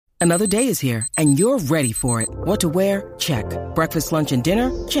Another day is here, and you're ready for it. What to wear? Check. Breakfast, lunch, and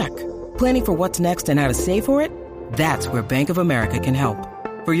dinner? Check. Planning for what's next and how to save for it? That's where Bank of America can help.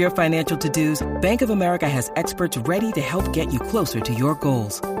 For your financial to-dos, Bank of America has experts ready to help get you closer to your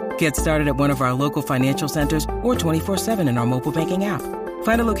goals. Get started at one of our local financial centers or 24/7 in our mobile banking app.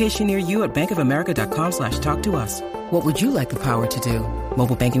 Find a location near you at bankofamerica.com/talktous. What would you like the power to do?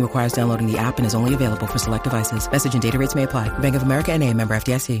 Mobile banking requires downloading the app and is only available for select devices. Message and data rates may apply. Bank of America N.A., member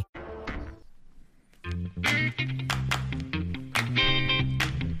FDIC.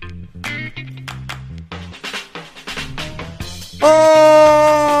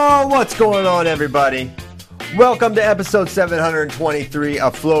 Oh, what's going on, everybody? Welcome to episode 723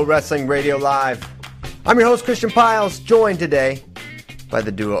 of Flow Wrestling Radio Live. I'm your host, Christian Piles, joined today by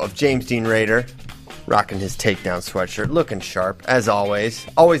the duo of James Dean Rader, rocking his takedown sweatshirt, looking sharp, as always.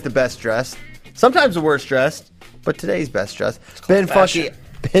 Always the best dressed. Sometimes the worst dressed, but today's best dressed. Ben Funky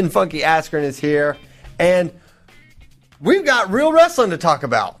Askren is here, and we've got real wrestling to talk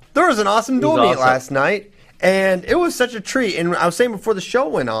about. There was an awesome dual meet last night, and it was such a treat. And I was saying before the show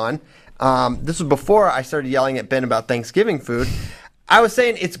went on, this was before I started yelling at Ben about Thanksgiving food. I was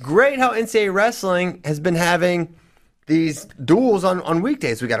saying it's great how NCAA Wrestling has been having these duels on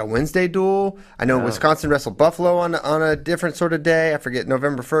weekdays. We got a Wednesday duel. I know Wisconsin wrestled Buffalo on a different sort of day. I forget,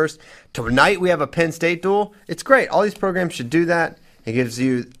 November 1st. Tonight we have a Penn State duel. It's great. All these programs should do that. It gives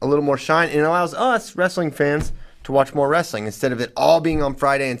you a little more shine, and it allows us wrestling fans to watch more wrestling instead of it all being on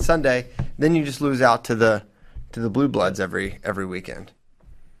Friday and Sunday. Then you just lose out to the Blue Bloods every weekend.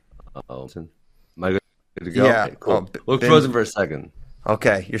 Uh-oh. Am I good to go? Yeah. Okay, cool. Look frozen for a second.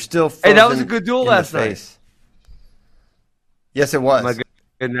 Okay, you're still frozen. Hey, that was a good duel last night. Yes, it was. Am I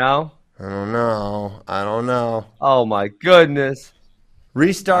good now? I don't know. Oh, my goodness.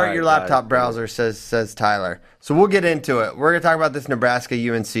 Restart your laptop browser, says Tyler. So we'll get into it. We're going to talk about this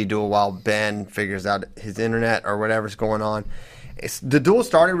Nebraska-UNC duel while Ben figures out his internet or whatever's going on. The duel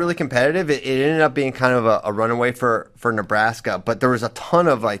started really competitive. It ended up being kind of a runaway for Nebraska, but there was a ton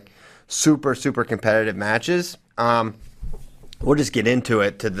of super, super competitive matches. We'll just get into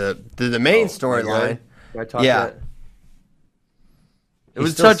it to the main storyline. Yeah. It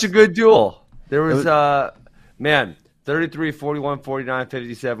was such a good duel. There was 33, 41, 49,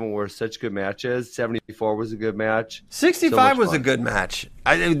 57 were such good matches. 74 was a good match. 65 was a good match.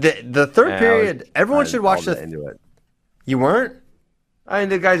 The third period, everyone should watch this. Into it. You weren't? I mean,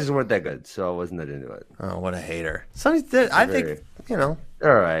 the guys just weren't that good, so I wasn't that into it. Oh, what a hater. I think, All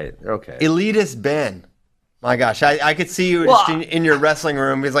right, okay. Elitist Ben. My gosh, I could see you just in your wrestling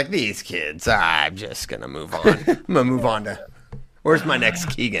room. He's like, these kids, I'm just going to move on. I'm going to move on to, where's my next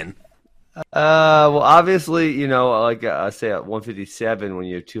Keegan? Well, obviously, like I say at 157, when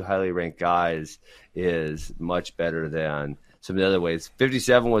you have two highly ranked guys, is much better than some of the other ways.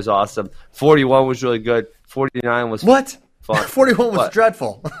 57 was awesome. 41 was really good. 49 was fun. 41 was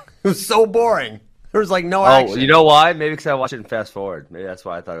dreadful. It was so boring. There was no action. Oh, you know why? Maybe because I watched it in fast forward. Maybe that's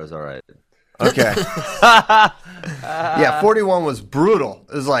why I thought it was all right. Okay. Yeah, 41 was brutal.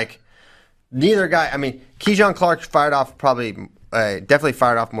 It was neither guy. I mean, Keijon Clark fired off definitely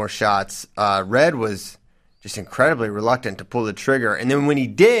fired off more shots. Red was just incredibly reluctant to pull the trigger. And then when he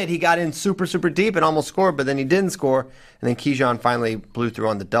did, he got in super, super deep and almost scored, but then he didn't score. And then Keijon finally blew through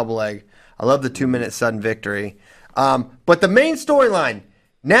on the double leg. I love the 2-minute sudden victory. But the main storyline,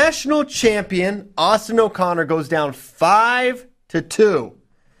 national champion Austin O'Connor goes down 5-2.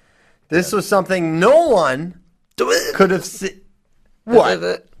 This was something no one could have seen.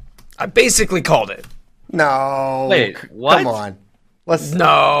 What? I basically called it. No. Wait, what? Come on.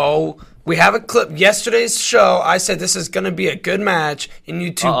 No. We have a clip. Yesterday's show, I said this is going to be a good match, and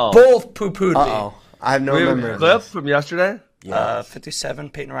you two both poo-pooed me. I have no memory. Clip from yesterday? Yes. 57,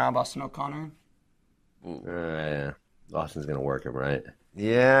 Peyton Round, Austin O'Connor. Yeah. Austin's going to work him, right?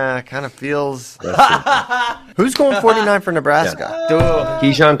 Yeah, kind of feels. Who's going 49 for Nebraska?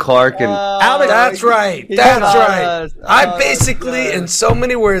 Keijon Clark and That's right. That's right. I basically, in so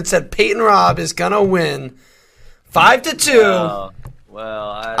many words, said Peyton Robb is going to win 5-2.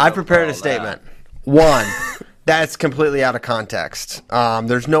 I prepared a statement. One, that's completely out of context.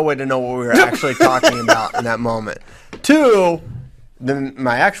 There's no way to know what we were actually talking about in that moment. Two, then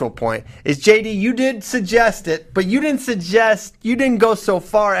my actual point is, JD, you did suggest it, but you didn't go so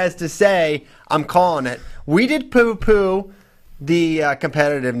far as to say, I'm calling it. We did poo-poo the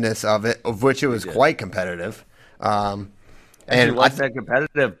competitiveness of it, of which it was quite competitive. And it wasn't that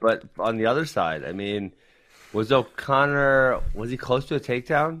competitive, but on the other side, I mean, was he close to a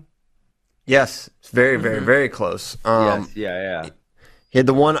takedown? Yes, it's very, very, very close. Yes, yeah. He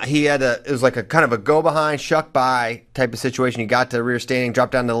had it was like a kind of a go behind, shuck by type of situation. He got to the rear standing,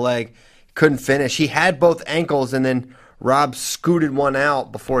 dropped down to the leg, couldn't finish. He had both ankles, and then Rob scooted one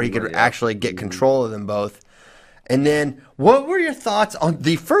out before he could actually get control of them both. And then, what were your thoughts on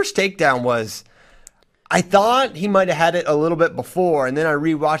the first takedown? I thought he might have had it a little bit before, and then I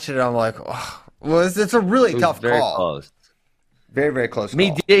rewatched it, and I'm like, oh, well, it's a really tough very call. Close. Very, very close.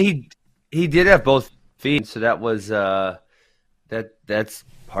 He did have both feet, so that was that's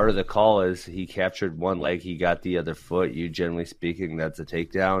part of the call. Is he captured one leg, he got the other foot. Generally speaking, that's a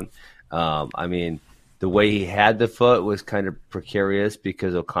takedown. I mean, the way he had the foot was kind of precarious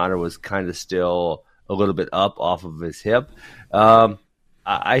because O'Connor was kind of still a little bit up off of his hip.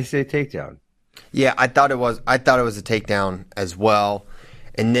 I say takedown. Yeah, I thought it was a takedown as well,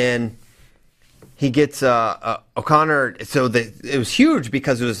 and then he gets O'Connor. So it was huge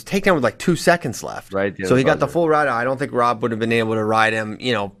because it was a takedown with like 2 seconds left. Right. So he got the full ride. I don't think Rob would have been able to ride him,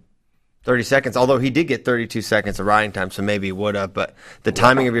 30 seconds. Although he did get 32 seconds of riding time, so maybe he would have. But the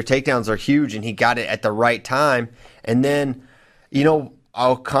timing of your takedowns are huge, and he got it at the right time. And then,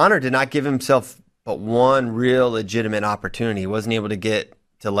 O'Connor did not give himself but one real legitimate opportunity. He wasn't able to get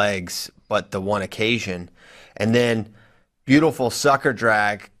to legs but the one occasion. And then beautiful sucker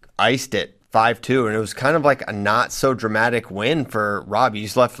drag iced it 5-2, and it was kind of like a not so dramatic win for Rob. You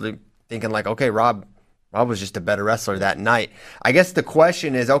just left thinking like, okay, Rob was just a better wrestler that night. I guess the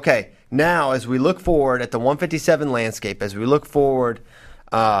question is, okay, now as we look forward at the 157 landscape, as we look forward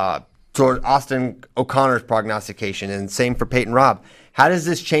toward Austin O'Connor's prognostication, and same for Peyton Robb, how does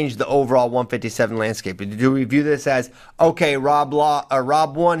this change the overall 157 landscape? Do we view this as, okay, Rob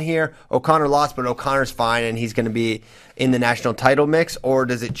won here, O'Connor lost, but O'Connor's fine and he's going to be in the national title mix, or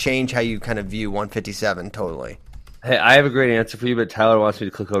does it change how you kind of view 157 totally? Hey, I have a great answer for you, but Tyler wants me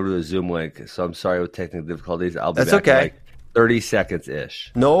to click over to the Zoom link, so I'm sorry with technical difficulties. I'll be back in like 30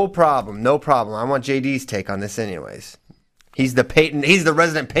 seconds-ish. No problem. I want JD's take on this anyways. He's the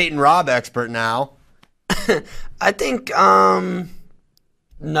resident Peyton Robb expert now. I think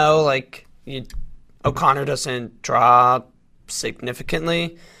O'Connor doesn't drop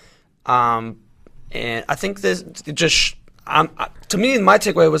significantly. And I think this just to me, my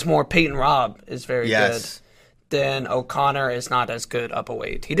takeaway was more Peyton Robb is very good. Then O'Connor is not as good up a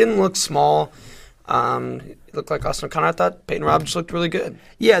weight. He didn't look small. He looked like Austin O'Connor. I thought Peyton Robb just looked really good.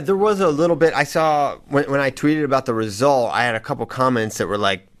 Yeah, there was a little bit. I saw when I tweeted about the result, I had a couple comments that were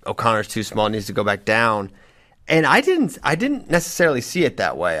like, O'Connor's too small, needs to go back down. And I didn't necessarily see it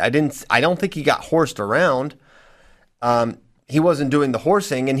that way. I don't think he got horsed around. He wasn't doing the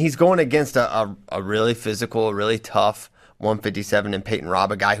horsing, and he's going against a really physical, really tough 157 in Peyton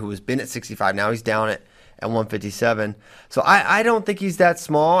Robb, a guy who has been at 65. Now he's down at 157. So I don't think he's that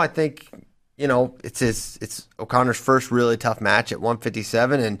small. I think, it's O'Connor's first really tough match at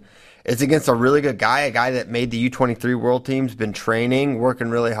 157, and it's against a really good guy, a guy that made the U23 World Team's been training, working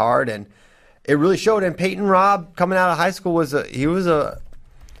really hard, and it really showed. And Peyton Robb, coming out of high school, this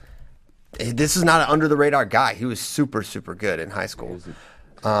is not an under the radar guy. He was super, super good in high school.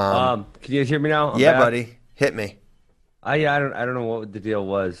 Can you hear me now? Yeah, buddy, hit me. I don't know what the deal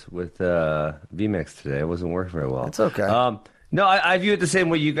was with VMix today. It wasn't working very well. It's okay. No, I view it the same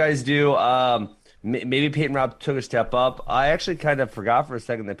way you guys do. Maybe Peyton Robb took a step up. I actually kind of forgot for a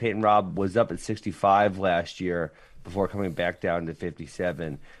second that Peyton Robb was up at 65 last year before coming back down to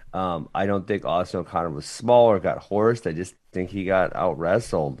 57. I don't think Austin O'Connor was small or got horsed. I just think he got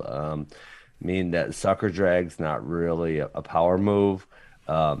out-wrestled. That sucker drag's not really a power move.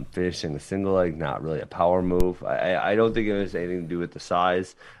 Finishing the single leg, not really a power move. I don't think it has anything to do with the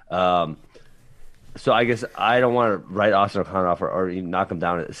size. So I guess I don't want to write Austin O'Connor off or even knock him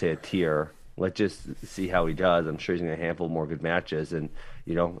down at, say, a tier. Let's just see how he does. I'm sure he's going to handle more good matches. And,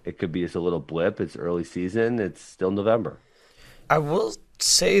 it could be just a little blip. It's early season. It's still November. I will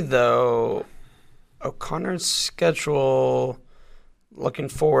say, though, O'Connor's schedule, looking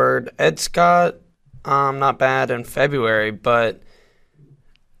forward, Ed Scott, not bad in February, but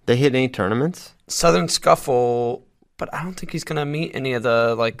they hit any tournaments? Southern Scuffle, but I don't think he's going to meet any of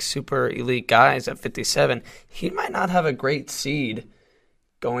the super elite guys at 57. He might not have a great seed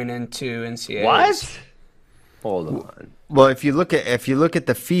going into NCAAs. What? Hold on. Well, if you look at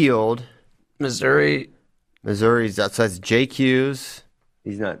the field, Missouri's outside JQ's.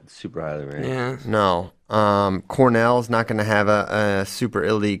 He's not super highly ranked. Yeah. No. Cornell's not going to have a super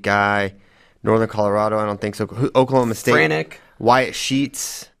elite guy. Northern Colorado, I don't think so. Oklahoma State. Franek. Wyatt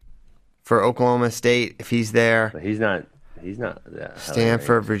Sheets for Oklahoma State, if he's there. But he's not that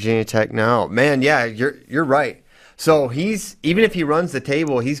Stanford, Virginia Tech. No. Man, yeah, you're right. So even if he runs the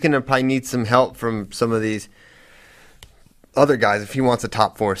table, he's going to probably need some help from some of these other guys if he wants a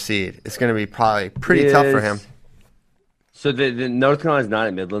top 4 seed. It's going to be probably pretty tough for him. So the North Carolina's not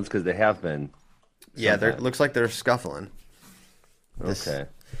at Midlands because they have been. Yeah, it looks like they're scuffling. Okay.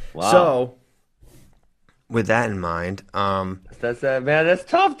 Wow. So, with that in mind, that's man. That's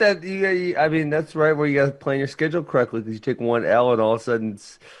tough. That I mean, that's right where you got to plan your schedule correctly. Because you take one L, and all of a sudden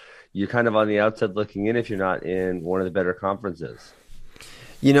you're kind of on the outside looking in if you're not in one of the better conferences.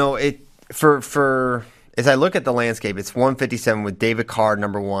 You know, for as I look at the landscape, it's 157 with David Carr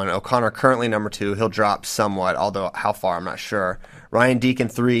number 1, O'Connor currently number 2. He'll drop somewhat, although how far I'm not sure. Ryan Deacon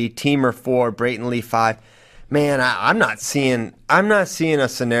 3, Teamer 4, Brayton Lee 5. Man, I'm not seeing a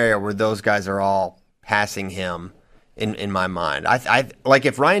scenario where those guys are all passing him in my mind. I like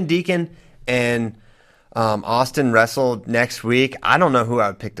if Ryan Deacon and Austin wrestle next week, I don't know who I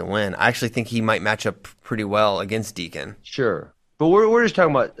would pick to win. I actually think he might match up pretty well against Deacon. Sure. But we're just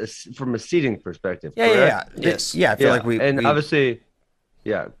talking about from a seeding perspective. Yeah. Yes. Yeah, I feel like we obviously,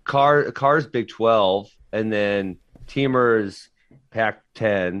 Carr's Big 12, and then Teamer's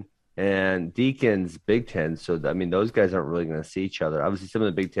Pac-10, and Deacon's Big 10. So I mean, those guys aren't really going to see each other. Obviously, some of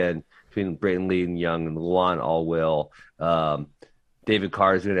the Big 10 between Brayton Lee and Young and Luan all will. David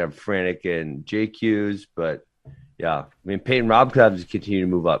Carr is going to have Frantic and JQs, but yeah, I mean, Peyton Robb could have to continue to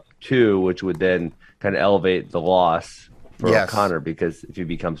move up too, which would then kind of elevate the loss for O'Connor, because if he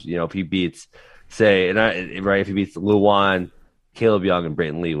becomes, if he beats, if he beats Luan, Caleb Young, and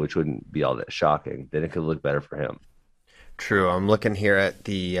Brayton Lee, which wouldn't be all that shocking, then it could look better for him. True. I'm looking here at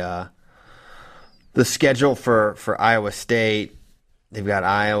the schedule for Iowa State. They've got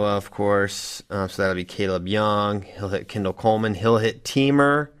Iowa, of course, so that'll be Caleb Young. He'll hit Kendall Coleman. He'll hit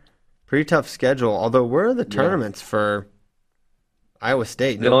Teamer. Pretty tough schedule. Although, where are the tournaments for Iowa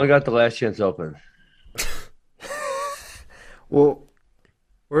State? They only got the Last Chance Open. Well,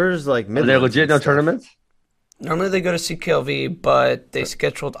 where's Midlands? Are there legit no tournaments? Normally they go to CKLV, but they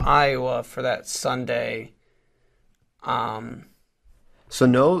scheduled Iowa for that Sunday. So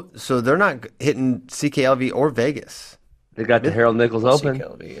they're not hitting CKLV or Vegas. They got the Harold Nichols Open.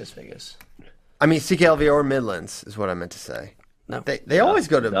 CKLV is Vegas. I mean, CKLV or Midlands is what I meant to say. No, they always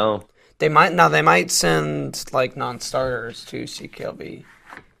go to. No, they might send non-starters to CKLV.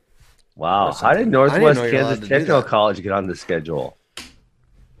 Wow, how did Northwest Kansas Technical College get on the schedule?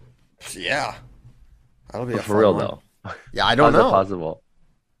 Yeah, that'll be for real though. Yeah, I don't know. How's that possible?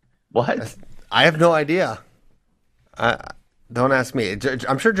 What? I have no idea. Don't ask me.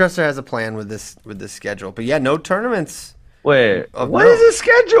 I'm sure Dresser has a plan with this schedule, but yeah, no tournaments. Wait, what is the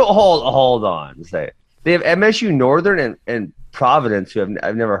schedule? Hold on. Say they have MSU Northern and Providence, who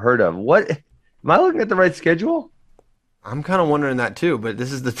I've never heard of. What? Am I looking at the right schedule? I'm kind of wondering that too, but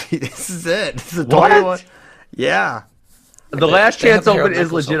this is it. This is the what? 21. Yeah. The Last Chance Open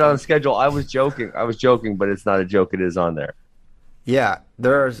is legit on the schedule. I was joking, but it's not a joke. It is on there. Yeah,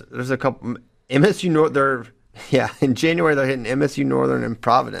 there's a couple MSU Northern. Yeah, in January they're hitting MSU Northern and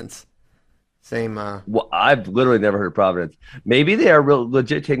Providence. Same. Well, I've literally never heard of Providence. Maybe they are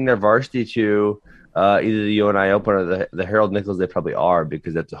legit taking their varsity to either the UNI Open or the Harold Nichols. They probably are,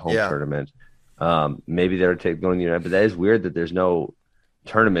 because that's a home tournament. Maybe they're going to UNI, but that is weird that there's no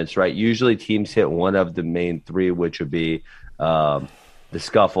tournaments, right? Usually teams hit one of the main three, which would be the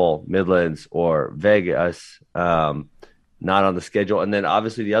Scuffle, Midlands, or Vegas. Not on the schedule. And then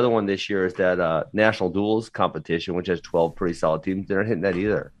obviously the other one this year is that National Duels competition, which has 12 pretty solid teams. They're not hitting that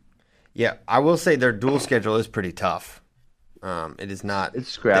either. Yeah, I will say their dual schedule is pretty tough. It is not. It's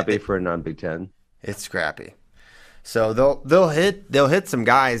scrappy for a non-Big Ten. It's scrappy. So they'll hit some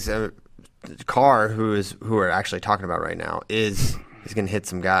guys. Carr, who we're actually talking about right now, is going to hit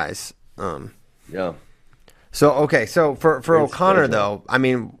some guys. Yeah. So okay, so for O'Connor though, I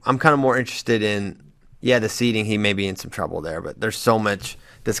mean, I'm kind of more interested in. Yeah, the seeding, he may be in some trouble there, but there's so much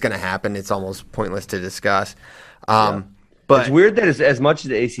that's going to happen, it's almost pointless to discuss. But it's weird that as much as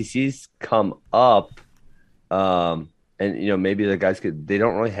the ACCs come up, and maybe the guys they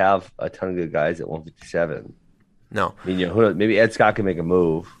don't really have a ton of good guys at 157. No, I mean, maybe Ed Scott can make a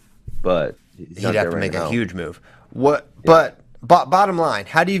move, but he'd have to make a huge move. But bottom line,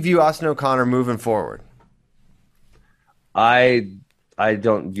 how do you view Austin O'Connor moving forward? I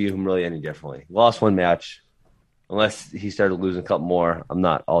don't view him really any differently. Lost one match. Unless he started losing a couple more, I'm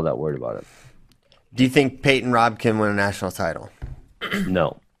not all that worried about it. Do you think Peyton Robb can win a national title?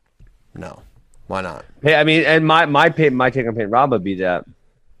 No. Why not? Hey, I mean, and my take on Peyton Robb would be that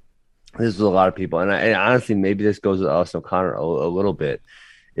this is a lot of people, and honestly, maybe this goes with Austin O'Connor a little bit,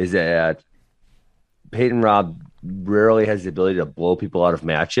 is that Peyton Robb rarely has the ability to blow people out of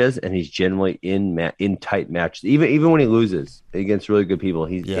matches, and he's generally in tight matches. Even when he loses against really good people,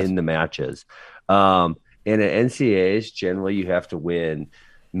 he's in the matches. And And at NCAAs, generally you have to win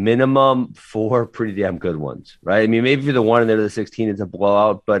minimum 4 pretty damn good ones, right? I mean, maybe if you're the 1 and they're the 16, it's a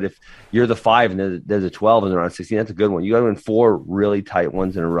blowout. But if you're the 5 and they're the 12 and they're on 16, that's a good one. You got to win 4 really tight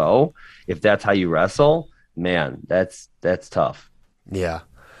ones in a row. If that's how you wrestle, man, that's tough. Yeah.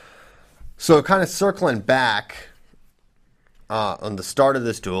 So kind of circling back on the start of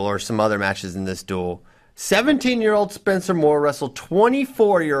this duel or some other matches in this duel, 17-year-old Spencer Moore wrestled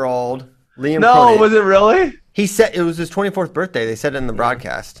 24-year-old Liam Conant. Was it really? He said it was his 24th birthday. They said it in the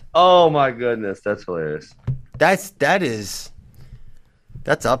broadcast. Oh my goodness, that's hilarious. That's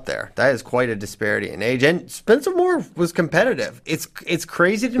up there. That is quite a disparity in age. And Spencer Moore was competitive. It's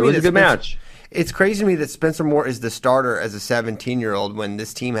crazy to me. It was a good match. It's crazy to me that Spencer Moore is the starter as a 17-year-old when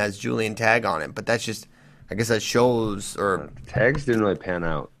this team has Julian Tagg on it. But that's just, I guess that shows, or Tags didn't really pan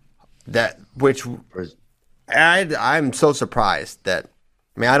out. I'm so surprised that.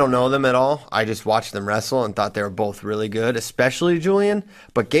 I mean, I don't know them at all. I just watched them wrestle and thought they were both really good, especially Julian.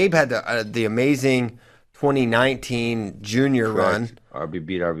 But Gabe had the amazing 2019 junior run.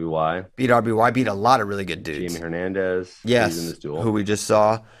 Beat RBY. Beat beat a lot of really good dudes. Jamie Hernandez. Yes, in this duel. Who we just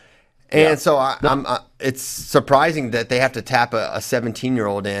saw. And so it's surprising that they have to tap a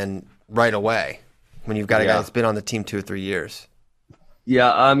 17-year-old in right away when you've got a guy that's been on the team 2 or 3 years.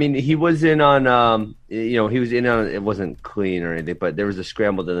 Yeah, I mean, he was in on, it wasn't clean or anything, but there was a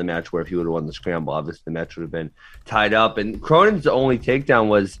scramble in the match where if he would have won the scramble, obviously the match would have been tied up. And Cronin's only takedown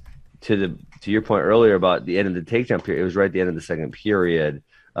was, to your point earlier about the end of the takedown period, it was right at the end of the second period.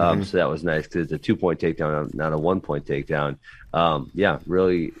 So that was nice because it's a 2-point takedown, not a 1-point takedown.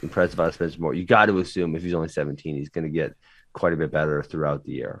 Really impressive out of Spencer Moore. You got to assume if he's only 17, he's going to get quite a bit better throughout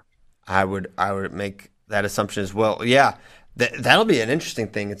the year. I would make that assumption as well. Yeah. That'll be an interesting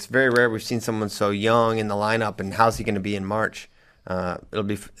thing. It's very rare we've seen someone so young in the lineup, and how's he going to be in March? It'll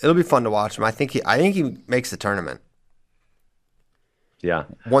be fun to watch him. I think he makes the tournament. Yeah,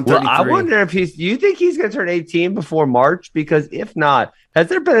 133. Well, I wonder if do you think he's going to turn 18 before March? Because if not, has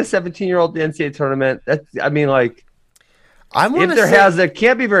there been a 17-year-old in the NCAA tournament? There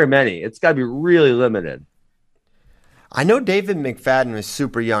can't be very many. It's got to be really limited. I know David McFadden was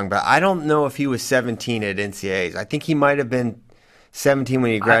super young, but I don't know if he was 17 at NCAAs. I think he might have been 17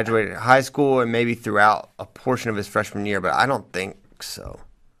 when he graduated high school and maybe throughout a portion of his freshman year, but I don't think so.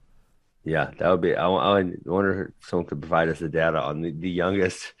 Yeah, that would be. I wonder if someone could provide us the data on the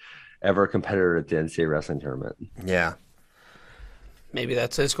youngest ever competitor at the NCAA wrestling tournament. Yeah. Maybe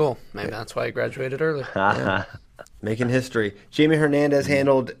that's his goal. Maybe that's why he graduated early. Yeah. Making history. Jamie Hernandez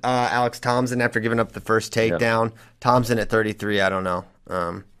handled Alex Thompson after giving up the first takedown. Yep. Thompson at 33, I don't know.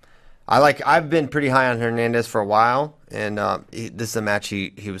 I've been pretty high on Hernandez for a while, and this is a match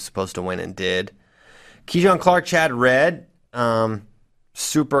he was supposed to win and did. Keyshawn Clark, Chad Red,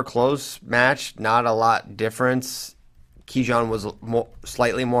 super close match, not a lot difference. Keyshawn was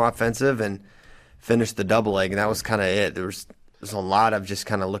slightly more offensive and finished the double leg, and that was kind of it. There's a lot of just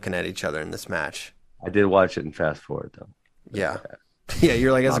kind of looking at each other in this match. I did watch it and fast forward though. Yeah,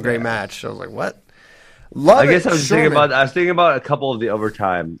 you're like, it's a great match. I was like, what? I was thinking about a couple of the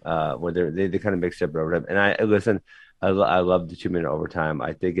overtime where they kind of mixed up overtime. And I love the 2-minute overtime.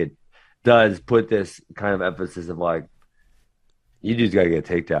 I think it does put this kind of emphasis of like, you just got to get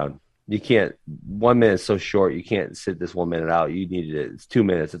a takedown. You can't. 1 minute is so short. You can't sit this 1 minute out. You need it. It's 2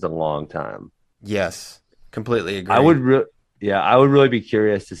 minutes. It's a long time. Yes, completely agree. I would really be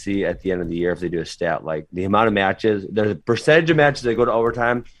curious to see at the end of the year if they do a stat like the amount of matches, the percentage of matches that go to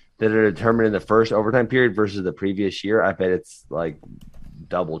overtime that are determined in the first overtime period versus the previous year. I bet it's like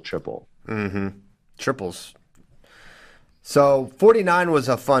double, triple. Mm-hmm. Triples. So 49 was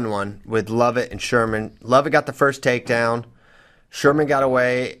a fun one with Lovett and Sherman. Lovett got the first takedown. Sherman got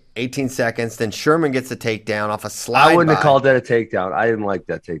away 18 seconds. Then Sherman gets a takedown off a slide. I wouldn't have called that a takedown. I didn't like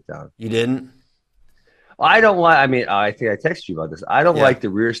that takedown. You didn't? I don't like. I mean, I think I texted you about this. I don't like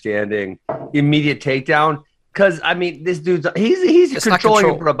the rear standing immediate takedown because this dude's he's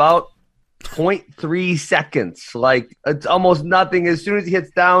controlling it for about 0.3 seconds. Like it's almost nothing. As soon as he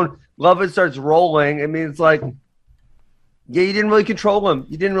hits down, Lovett starts rolling. I mean, it's like, yeah, you didn't really control him.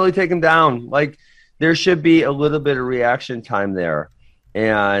 You didn't really take him down. Like there should be a little bit of reaction time there,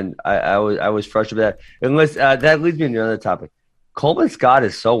 and I was frustrated with that. Unless that leads me to another topic. Coleman Scott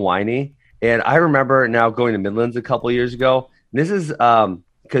is so whiny. And I remember now going to Midlands a couple of years ago. This is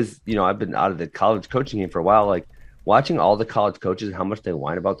because, I've been out of the college coaching game for a while. Like watching all the college coaches and how much they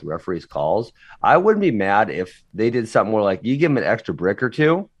whine about the referees' calls. I wouldn't be mad if they did something more like you give them an extra brick or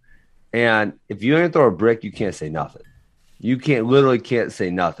two. And if you ain't throw a brick, you can't say nothing. You literally can't say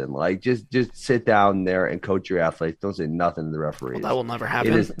nothing. Like just sit down there and coach your athletes. Don't say nothing to the referees. Well, that will never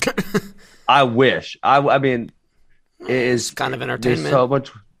happen. I wish. I mean, it is kind of entertainment. So much.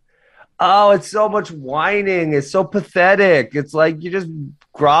 Oh, it's so much whining. It's so pathetic. It's like you're just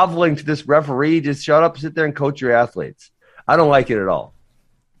groveling to this referee. Just shut up, sit there, and coach your athletes. I don't like it at all.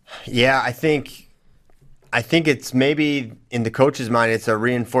 Yeah, I think it's maybe in the coach's mind, it's a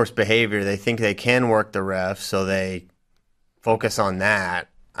reinforced behavior. They think they can work the ref, so they focus on that.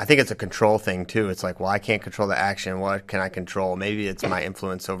 I think it's a control thing too. It's like, well, I can't control the action. What can I control? Maybe it's my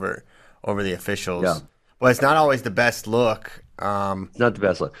influence over the officials. Yeah. But it's not always the best look. It's not the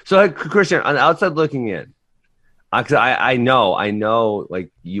best look. So, Christian, on the outside looking in, because I know,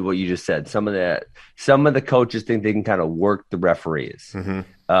 like what you just said. Some of the coaches think they can kind of work the referees.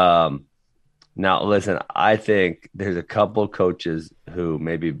 Mm-hmm. Now, listen, I think there's a couple of coaches who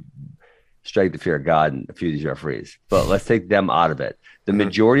maybe strike the fear of God in a few of these referees, but let's take them out of it. The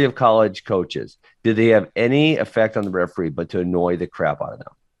majority of college coaches, did they have any effect on the referee but to annoy the crap out of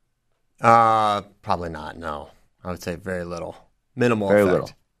them? Probably not. No, I would say very little, minimal very effect.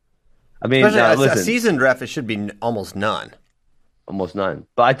 Little. I mean, a seasoned ref, it should be almost none. Almost none.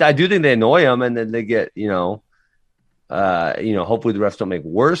 But I do think they annoy them, and then they get, hopefully the refs don't make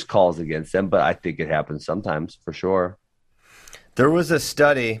worse calls against them, but I think it happens sometimes for sure. There was a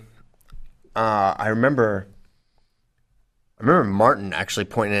study. I remember Martin actually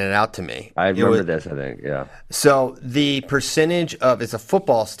pointing it out to me. I remember this, I think, yeah. So the percentage of, it's a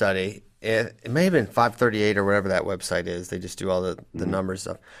football study. It may have been 538 or whatever that website is. They just do all the numbers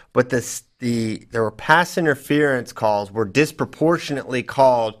stuff. But there were pass interference calls were disproportionately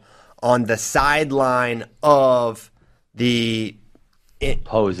called on the sideline of the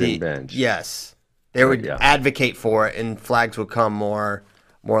opposing bench. Yes. They would advocate for it, and flags would come more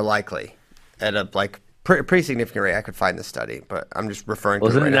likely at a pretty significant rate. I could find the study, but I'm just referring to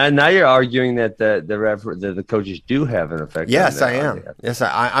it right now you're arguing that the coaches do have an effect. Yes, I am. Yes,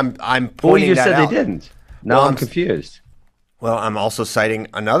 I'm pointing that out. You just said they didn't. Now I'm confused. Well, I'm also citing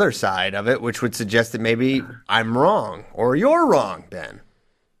another side of it, which would suggest that maybe I'm wrong or you're wrong, Ben.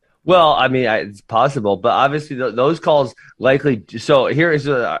 Well, I mean, it's possible, but obviously those calls likely. So here is,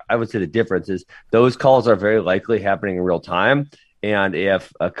 I would say the difference is those calls are very likely happening in real time. And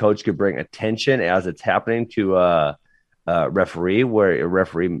if a coach could bring attention as it's happening to a referee, where a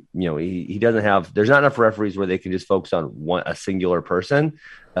referee, he doesn't have, there's not enough referees where they can just focus on a singular person.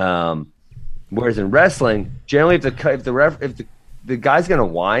 Whereas in wrestling, generally, if the guy's going to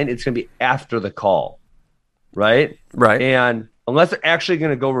whine, it's going to be after the call, right? Right. And unless they're actually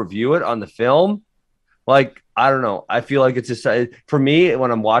going to go review it on the film, like, I don't know. I feel like it's just, for me, when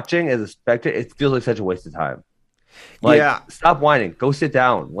I'm watching as a spectator, it feels like such a waste of time. Stop whining. Go sit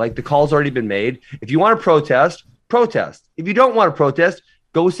down. Like, the call's already been made. If you want to protest, protest. If you don't want to protest,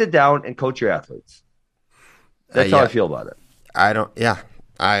 go sit down and coach your athletes. That's how I feel about it.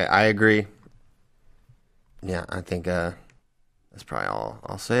 I agree. Yeah, I think that's probably all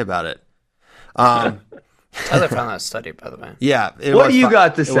I'll say about it. Tyler found that study, by the way. Yeah. What do you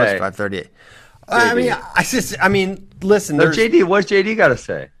got to say? It was 538. Listen. What's JD got to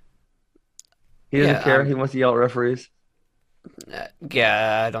say? He doesn't care. He wants to yell at referees.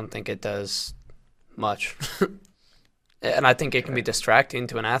 Yeah, I don't think it does much. And I think it can be distracting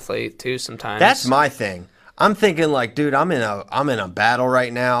to an athlete too sometimes. That's my thing. I'm thinking like, dude, I'm in a battle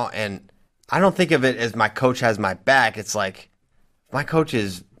right now, and I don't think of it as my coach has my back. It's like my coach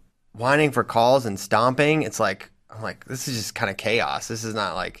is whining for calls and stomping. It's like, I'm like, this is just kind of chaos. This is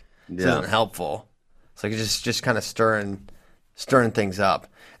not like, this isn't helpful. It's like just kind of stirring things up.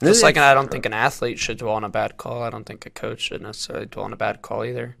 And just like, I don't think an athlete should dwell on a bad call. I don't think a coach should necessarily dwell on a bad call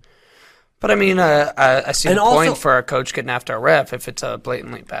either. But I mean, I see the point for a coach getting after a ref if it's a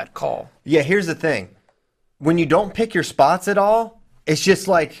blatantly bad call. Yeah, here's the thing. When you don't pick your spots at all, it's just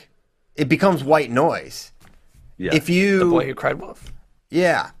like, it becomes white noise. Yeah. The boy who cried wolf.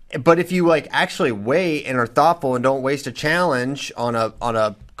 Yeah. But if you like actually wait and are thoughtful and don't waste a challenge on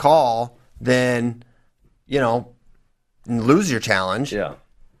a call, then, lose your challenge. Yeah.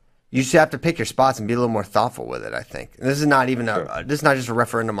 You just have to pick your spots and be a little more thoughtful with it, I think. And this is not even this is not just a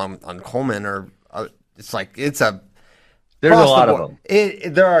referendum on Coleman or it's like it's a. There's a lot of them.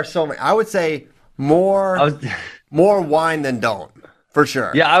 There are so many. I would say more wine than don't, for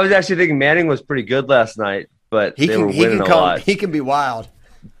sure. Yeah, I was actually thinking Manning was pretty good last night, but they were winning a lot. He can be wild.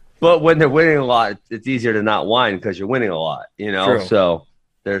 But when they're winning a lot, it's easier to not whine because you're winning a lot, True. So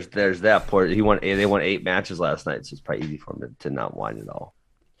there's that part. They won 8 matches last night, so it's probably easy for him to not whine at all.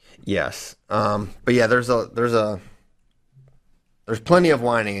 Yes. But yeah, there's plenty of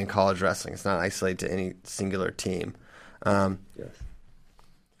whining in college wrestling. It's not isolated to any singular team. Yes.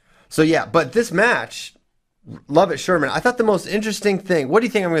 So yeah, but this match, Lovett Sherman, I thought the most interesting thing. What do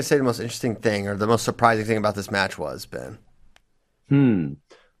you think I'm going to say the most interesting thing or the most surprising thing about this match was, Ben? It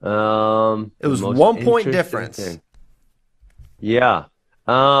was 1 point difference. Yeah.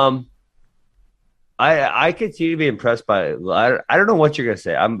 I continue to be impressed by it. I don't know what you're going to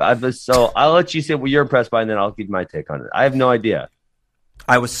say. So I'll let you say what you're impressed by, and then I'll give my take on it. I have no idea.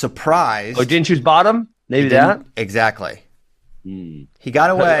 I was surprised. Oh, didn't choose bottom? Maybe that? Exactly. He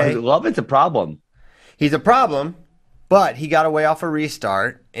got away. Lovett's a problem. He's a problem, but he got away off a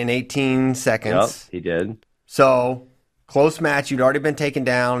restart in 18 seconds. Yep, he did. So, close match. You'd already been taken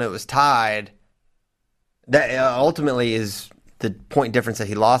down. It was tied. That ultimately is the point difference that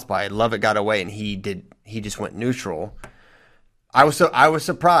he lost by. Lovett got away, and he just went neutral. I was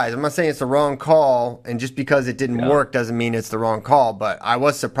surprised. I'm not saying it's the wrong call, and just because it didn't work doesn't mean it's the wrong call, but I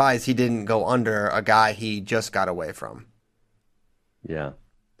was surprised he didn't go under a guy he just got away from. Yeah.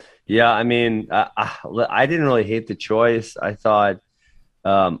 Yeah, I mean, I didn't really hate the choice. I thought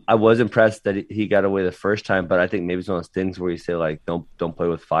I was impressed that he got away the first time, but I think maybe it's one of those things where you say, like, don't play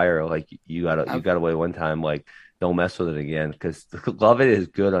with fire. Like, you got away one time. Like, don't mess with it again, because Lovett is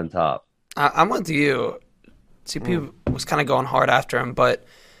good on top. I'm with you. CP was kind of going hard after him, but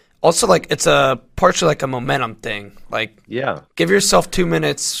also, like, it's partially like a momentum thing. Like, give yourself 2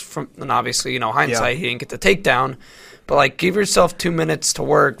 minutes from, and obviously, hindsight, he didn't get the takedown. But, like, give yourself 2 minutes to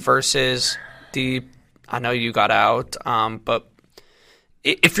work versus I know you got out, but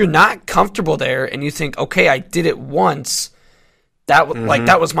if you're not comfortable there and you think, okay, I did it once, that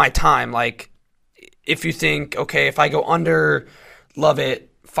was my time. Like, if you think, okay, if I go under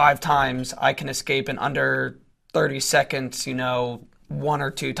Lovett 5 times, I can escape in under 30 seconds, 1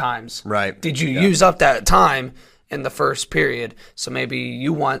 or 2 times. Right. Did you use up that time in the first period? So maybe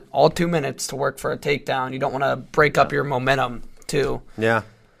you want all 2 minutes to work for a takedown. You don't want to break up your momentum too. Yeah.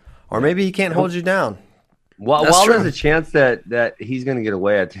 Or maybe he can't hold you down. While there's a chance that he's going to get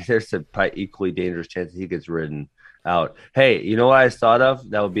away, I think there's a probably equally dangerous chance that he gets ridden out. Hey, you know what I thought of?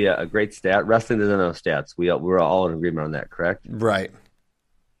 That would be a great stat. Wrestling doesn't know stats. We're all in agreement on that, correct? Right.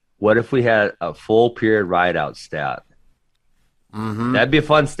 What if we had a full period ride out stat? Mm-hmm. That'd be a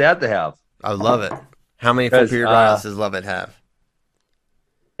fun stat to have. I love it. How many full period rides does Lovett have?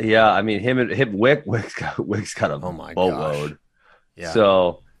 Yeah, I mean him Wick's got a boatload. Yeah.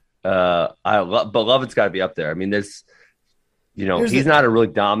 So but Lovett's got to be up there. I mean, he's not a really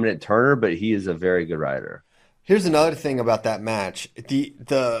dominant turner, but he is a very good rider. Here's another thing about that match: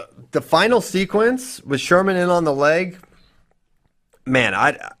 the final sequence with Sherman in on the leg. Man,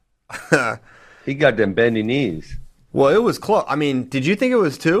 he got them bendy knees. Well, it was close. I mean, did you think it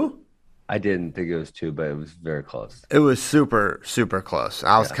was 2? I didn't think it was 2, but it was very close. It was super, super close.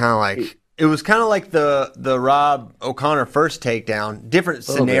 I was kind of like, it was kind of like the Rob O'Connor first takedown, different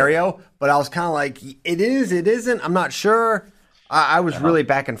scenario, but I was kind of like, it is, it isn't. I'm not sure. I was really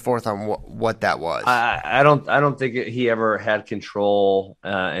back and forth on what that was. I don't think he ever had control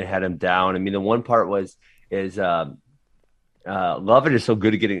and had him down. I mean, the one part is Lovett is so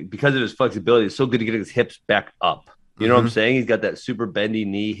good at getting, because of his flexibility, is so good at getting his hips back up. You know what I'm saying? He's got that super bendy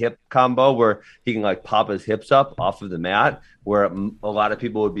knee hip combo where he can like pop his hips up off of the mat, where a lot of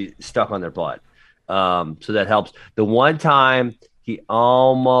people would be stuck on their butt. So that helps. The one time he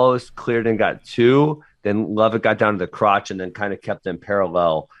almost cleared and got 2, then Lovett got down to the crotch and then kind of kept them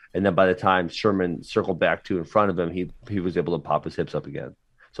parallel. And then by the time Sherman circled back 2 in front of him, he was able to pop his hips up again.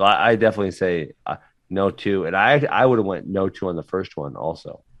 So I definitely say no 2. And I would have went no 2 on the first one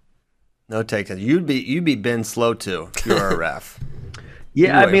also. No takes. You'd be Ben Slow too if you were a ref.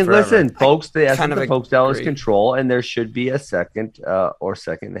 Yeah, I mean, listen, folks. The folks Dallas agree. Control, and there should be a second or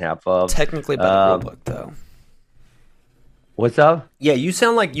second half of technically better rule book though. What's up? Yeah, you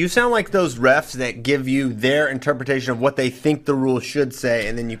sound like those refs that give you their interpretation of what they think the rule should say,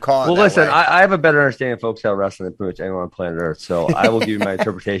 and then you call it. Well, that listen, way. I have a better understanding of folk style wrestling than pretty much anyone on planet Earth, so I will give you my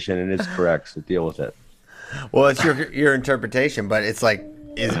interpretation, and it's correct. So deal with it. Well, it's your interpretation, but it's like.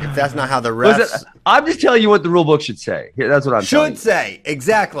 If that's not how the refs... Listen, I'm just telling you what the rule book should say. That's what I'm telling you. Should say.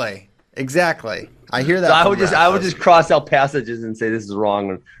 Exactly. I hear that. So I would just cross out passages and say this is wrong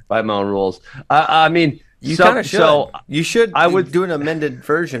and write my own rules. I mean, you kind of should. So you should. I would do an amended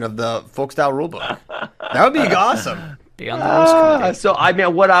version of the folk style rule book. That would be awesome. Be on the rules committee. So I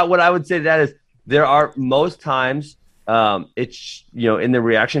mean, what I would say to that is there are most times it's in the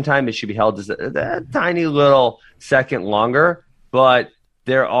reaction time it should be held just a tiny little second longer, but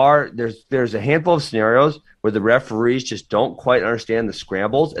there's a handful of scenarios where the referees just don't quite understand the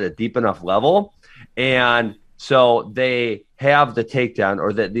scrambles at a deep enough level, and so they have the takedown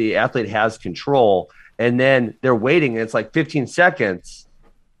or that the athlete has control, and then they're waiting, and it's like 15 seconds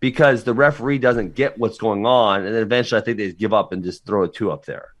because the referee doesn't get what's going on, and then eventually I think they just give up and just throw a 2 up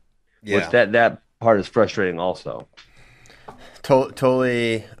there. Yeah. Which that part is frustrating also.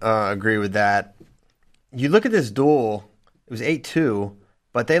 Totally agree with that. You look at this duel, it was 8-2,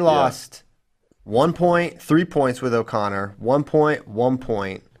 but they lost 1 point, 3 points with O'Connor, 1 point, 1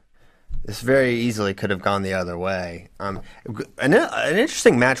 point. This very easily could have gone the other way. An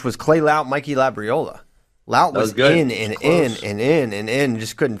interesting match was Clay Lout, Mikey Labriola. Lout was in and in,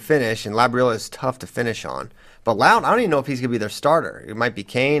 just couldn't finish, and Labriola is tough to finish on. But Lout, I don't even know if he's going to be their starter. It might be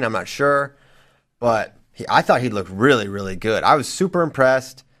Kane, I'm not sure. But I thought he looked really, really good. I was super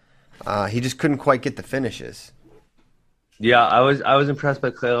impressed. He just couldn't quite get the finishes. Yeah, I was impressed by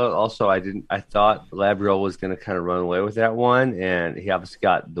Clay Lout also. I thought Labriola was going to kind of run away with that one, and he obviously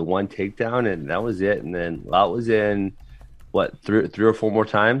got the one takedown, and that was it. And then Lout was in, three or four more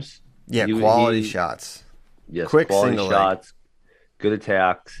times? Yeah, quality shots. Yes, quick quality single shots, good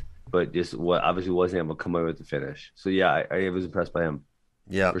attacks, but just obviously wasn't able to come away with the finish. So yeah, I was impressed by him.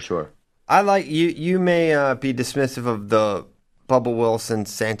 Yeah, for sure. I like you. You may be dismissive of the Bubba Wilson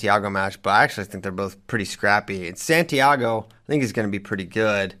Santiago match, but I actually think they're both pretty scrappy. And Santiago, I think, is going to be pretty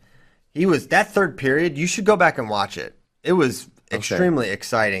good. He was that third period. You should go back and watch it. It was extremely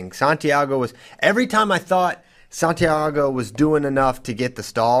exciting. Santiago was every time I thought Santiago was doing enough to get the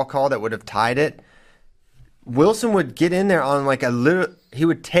stall call that would have tied it. Wilson would get in there on like a little. He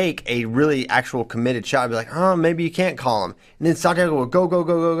would take a really actual committed shot. I'd be like, oh, maybe you can't call him. And then Santiago would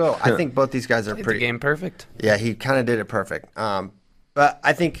go. I think both these guys are pretty. The game perfect. Yeah, he kind of did it perfect. But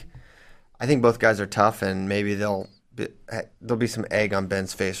I think both guys are tough, and maybe there'll be some egg on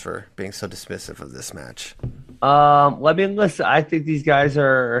Ben's face for being so dismissive of this match. Listen. I think these guys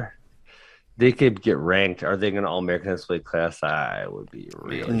are. They could get ranked. Are they going to All-American weight class? I would be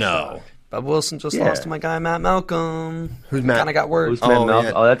really shocked. But Wilson just lost to my guy, Matt Malcolm. Who's Matt? Kind of got word. Who's Matt Malcolm?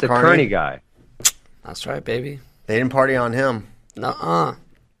 Yeah. Oh, that's a Kearney guy. That's right, baby. They didn't party on him. Nuh-uh.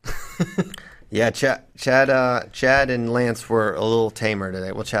 Yeah, Chad and Lance were a little tamer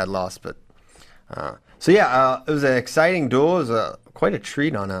today. Well, Chad lost, but it was an exciting duel. It was quite a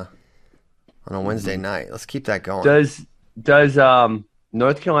treat on a Wednesday night. Let's keep that going. Does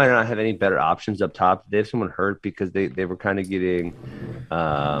North Carolina not have any better options up top? They have someone hurt because they were kind of getting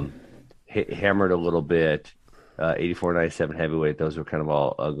hammered a little bit. 84-97 heavyweight. Those were kind of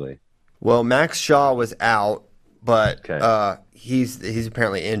all ugly. Well, Max Shaw was out, but he's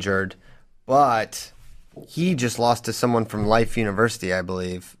apparently injured. But he just lost to someone from Life University, I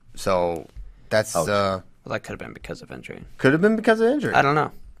believe. So that's well, that could have been because of injury. Could have been because of injury. I don't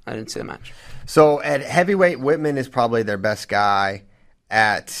know. I didn't see the match. So at heavyweight, Whitman is probably their best guy.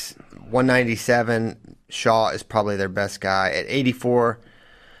 At 197, Shaw is probably their best guy. At 84,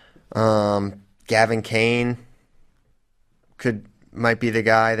 Gavin Kane might be the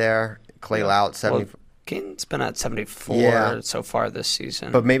guy there. Clay Lout, 70. Well, Kane's been at 74 so far this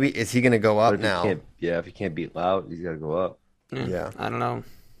season. But maybe is he going to go up now? If he can't beat Lout, he's got to go up. Yeah. I don't know.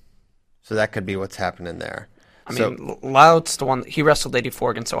 So that could be what's happening there. I mean, Lout's the one. He wrestled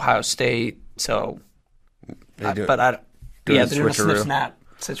 84 against Ohio State, so. They're doing a snip-snap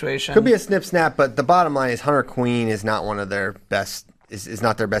situation. Could be a snip-snap, but the bottom line is Hunter Queen is not one of their best. Is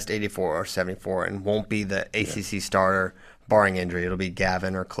not their best 84 or 74, and won't be the ACC starter barring injury. It'll be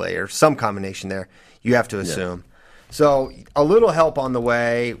Gavin or Clay or some combination there. You have to assume. So a little help on the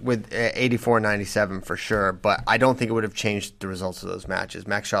way with 84-97 for sure, but I don't think it would have changed the results of those matches.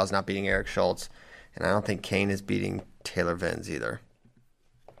 Max Shaw's not beating Eric Schultz, and I don't think Kane is beating Taylor Vins either.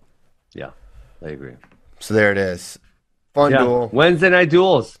 Yeah, I agree. So there it is. Fun duel. Wednesday night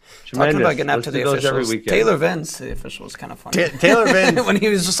duels. Tremendous. Talking about getting up to the officials. Every weekend. Taylor Vins, the official, was kind of funny. Taylor Vins. when he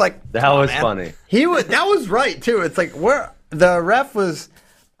was just like, that was funny. That was right, too. It's like where the ref was,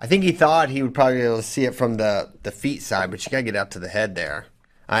 I think he thought he would probably be able to see it from the feet side, but you got to get up to the head there.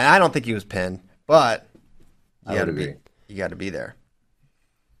 I don't think he was pinned, but you got to be there.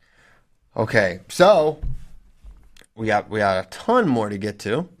 Okay, so we got a ton more to get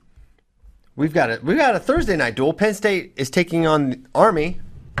to. We've got a Thursday night duel. Penn State is taking on Army,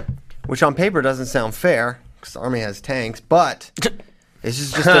 which on paper doesn't sound fair because Army has tanks, but this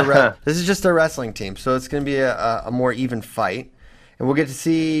is just their wrestling team, so it's going to be a more even fight, and we'll get to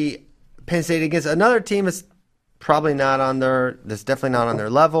see Penn State against another team that's definitely not on their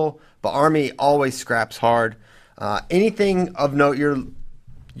level, but Army always scraps hard. Anything of note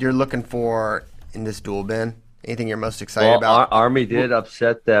you're looking for in this duel, Ben? Anything you're most excited about? Army did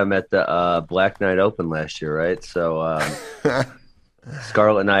upset them at the Black Knight Open last year, right? So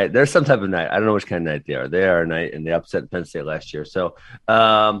Scarlet Knight. There's some type of night. I don't know which kind of night they are. They are a night, and they upset Penn State last year. So,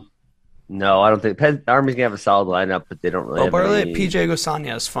 No, I don't think Army's gonna have a solid lineup, but they don't really. Bo have Bartlett, any... PJ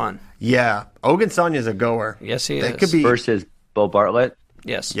Gosanya is fun. Yeah, Ogunsonya's a goer. Yes, he That is. could be versus Bo Bartlett.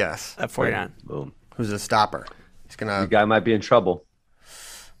 Yes. yes. At 49. Boom. Who's a stopper? He's The gonna. guy might be in trouble.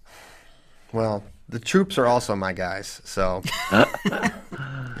 Well, the troops are also my guys. So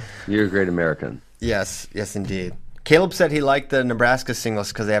You're a great American. yes, indeed. Caleb said he liked the Nebraska singles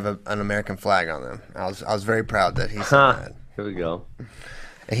because they have an American flag on them. I was very proud that he said that. Here we go.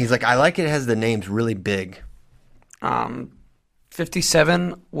 And he's like, I like it has the names really big.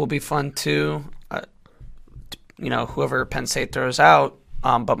 57 will be fun too. Whoever Penn State throws out.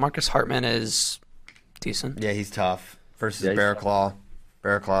 But Marcus Hartman is decent. Yeah, he's tough versus Yeah, he's Bear Claw.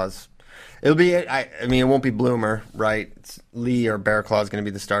 Bear Claws. It'll be. I mean, it won't be Bloomer, right? It's Lee or Bear Claw is going to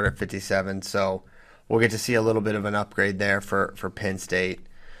be the starter at 57. So we'll get to see a little bit of an upgrade there for Penn State.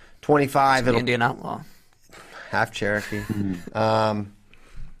 25. The It'll Indian Outlaw. half Cherokee.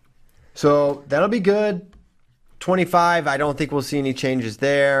 So that'll be good. 25. I don't think we'll see any changes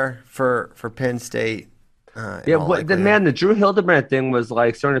there for Penn State. Yeah, the Drew Hildebrand thing was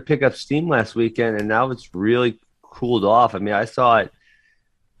like starting to pick up steam last weekend, and now it's really cooled off. I mean, I saw it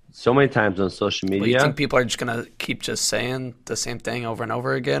so many times on social Well, media. you think people are just going to keep just saying the same thing over and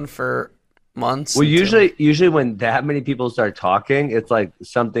over again for months? Well, usually when that many people start talking, it's like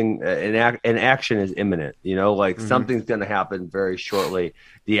something an action is imminent. Something's going to happen very shortly.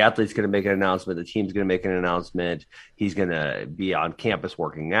 The athlete's going to make an announcement. The team's going to make an announcement. He's going to be on campus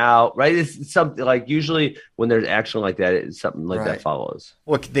working out. Right? It's something like usually when there's action like that, it's something like that follows.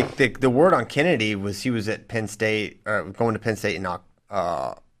 Well, the word on Kennedy was he was at Penn State, or going to Penn State in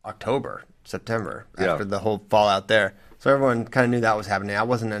October, September, after the whole fallout there. So everyone kind of knew that was happening. That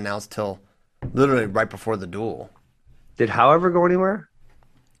wasn't announced till literally right before the duel. Did Howe ever go anywhere?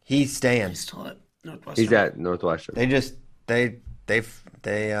 He's staying. He's still at Northwestern. He's at Northwestern. They just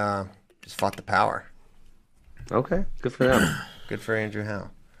fought the power. Okay, good for them. Good for Andrew Howe.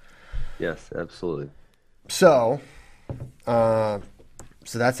 Yes, absolutely. So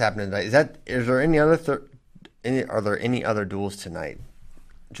that's happening tonight. Is there any other are there any other duels tonight,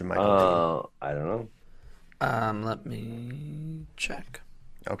 Jermichael? I don't know. Let me check.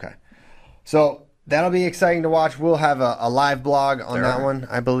 Okay. So that'll be exciting to watch. We'll have a live blog on that one,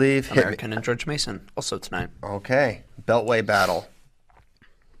 I believe. American and George Mason also tonight. Okay. Beltway battle.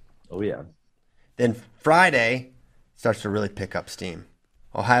 Oh, yeah. Then Friday starts to really pick up steam.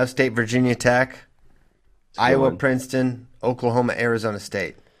 Ohio State, Virginia Tech, Iowa, one. Princeton, Oklahoma, Arizona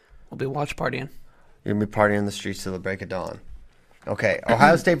State. We'll be watch partying. You're going to be partying in the streets till the break of dawn. Okay.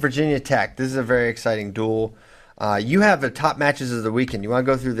 Ohio State, Virginia Tech. This is a very exciting duel. You have the top matches of the weekend. You want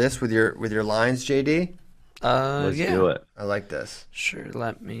to go through this with your lines, JD? Let's do it. I like this. Sure,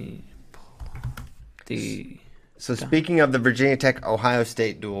 let me pull So speaking of the Virginia Tech Ohio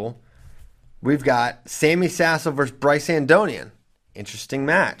State duel, we've got Sammy Sasso versus Bryce Andonian. Interesting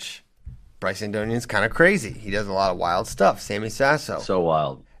match. Bryce Andonian's kind of crazy. He does a lot of wild stuff. Sammy Sasso. So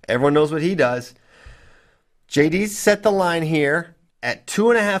wild. Everyone knows what he does. JD's set the line here at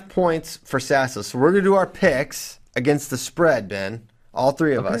 2.5 points for Sasso. So we're going to do our picks against the spread, Ben. All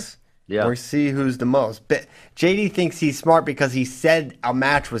three of us. Yeah. We're see who's the most. But JD thinks he's smart because he said a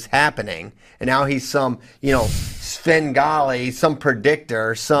match was happening, and now he's some, Svengali, some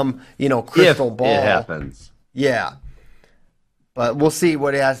predictor, some, crystal ball. It happens. Yeah. But we'll see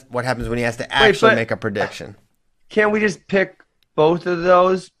what happens when he has to actually make a prediction. Can't we just pick both of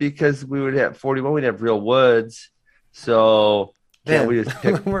those? Because we would have 41, we'd have Real Woods. So can't we just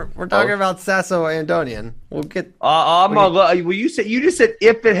pick we're talking about Sasso Andonian. We'll get well, you just said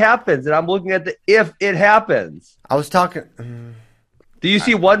if it happens, and I'm looking at the if it happens. I was talking Do you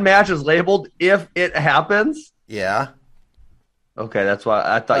see one match is labeled if it happens? Yeah. Okay, that's why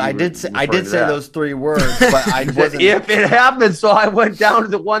I thought I did say those three words, but I wasn't. If it happens, so I went down to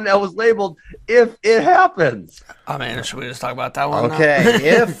the one that was labeled if it happens. Oh man, should we just talk about that one?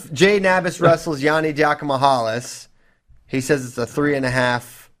 Okay, if Jay Nabis wrestles Yanni Giacomohalis, he says it's a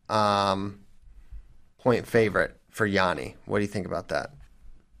 3.5 point favorite for Yanni. What do you think about that?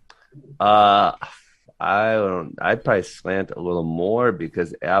 I'd probably slant a little more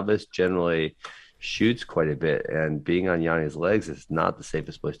because Abbas generally shoots quite a bit, and being on Yanni's legs is not the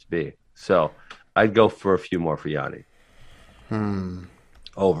safest place to be. So I'd go for a few more for Yanni.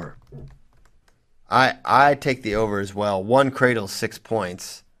 Over. I take the over as well. One cradle, 6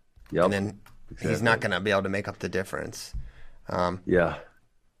 points. Yep. And then he's not going to be able to make up the difference. Yeah.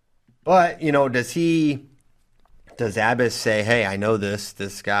 But, does Abbas say, hey, I know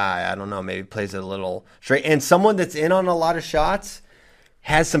this guy, I don't know, maybe plays it a little straight. And someone that's in on a lot of shots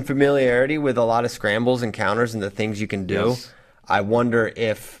has some familiarity with a lot of scrambles and counters and the things you can do. Yes. I wonder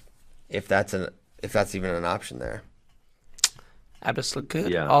if if that's even an option there. Abbas look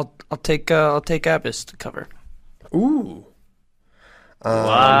good. Yeah. I'll take Abbas to cover. Ooh.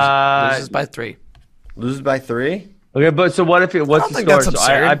 Loses by 3. Loses by 3? Okay, but so what's the think score? that's So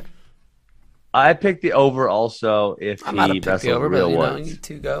absurd. I picked the over also if I'm not he a pick the wrestled over, but real you ones. you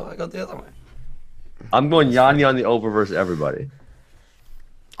two go. I go the other way. I'm going Yanni on the over versus everybody.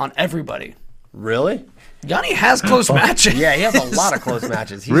 On everybody. Really? Yanni has close matches. Yeah, he has a lot of close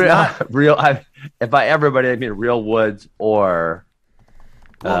matches. He's Real, not. if by everybody I mean Real Woods or.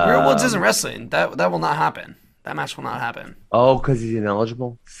 Well, Real Woods isn't wrestling. That will not happen. That match will not happen. Oh, because he's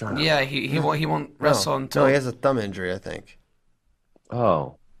ineligible. Son of- Yeah, he won't wrestle until. No, he has a thumb injury, I think.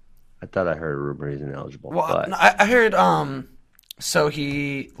 Oh, I thought I heard a rumor he's ineligible. Well, but no, I heard. So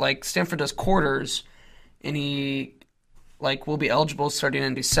he Stanford does quarters, and he will be eligible starting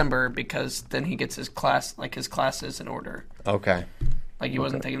in December because then he gets his classes in order. Okay. He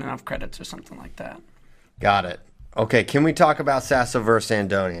wasn't taking enough credits or something like that. Got it. Okay, can we talk about Sasso versus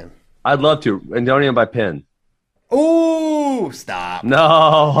Andonian? I'd love to. Andonian by pin. Ooh, stop. No,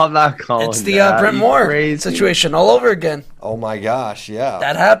 I'm not calling It's the that. Brent You Moore crazy. situation all over again. Oh my gosh, yeah.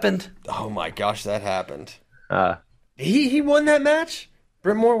 That happened. Oh my gosh, that happened. Uh, He won that match?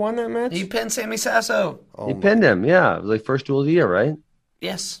 Brent Moore won that match? He pinned Sammy Sasso. he pinned him. Yeah, it was like first duel of the year, right?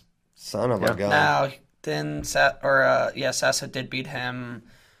 Yes. Son of a gun. Now then, Sasso did beat him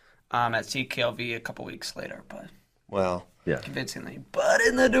at CKLV a couple weeks later, but Well, Yeah. convincingly. But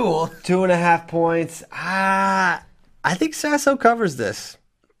in the duel, 2.5 points. I think Sasso covers this.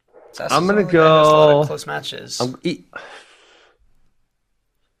 Sasso's I'm gonna only had a lot go- of close matches.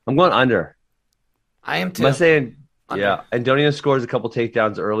 I'm going under. I am too. Am I saying? Under. Yeah. Andonian scores a couple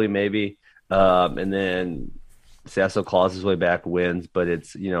takedowns early, maybe, and then Sasso claws his way back, wins, but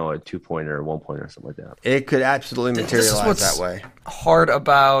it's a 2-pointer, or 1-pointer, or something like that. It could absolutely This is materialize what's- that way. Hard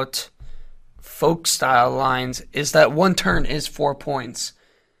about folk style lines is that one turn is 4 points.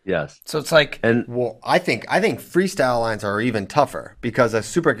 Yes. So it's like And Well, I think freestyle lines are even tougher because a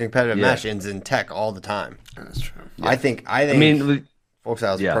super competitive Yeah. match ends in tech all the time. that's true. I think I mean, folk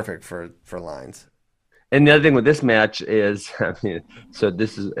style is yeah. perfect for lines. and the other thing with this match is, so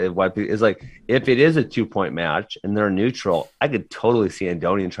this is why is like if it is a 2-point match and they're neutral, I could totally see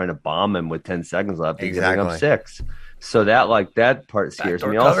Andonian trying to bomb him with 10 seconds left and giving up Exactly. 6. So that part scares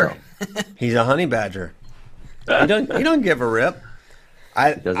Backdoor me cover. also. He's a honey badger. He don't give a rip.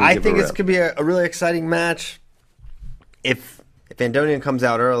 I doesn't give think a this rip. could be a really exciting match. If Andonian comes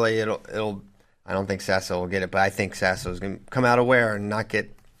out early, it'll. I don't think Sasso will get it, but I think Sasso's going to come out aware and not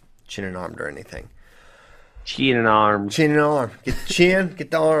get chin and armed or anything. Chin and arms. Chin and arm. Get the chin,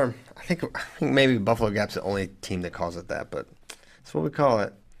 get the arm. I think maybe Buffalo Gap's the only team that calls it that, but that's what we call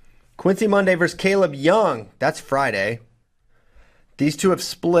it. Quincy Monday versus Caleb Young. That's Friday. These two have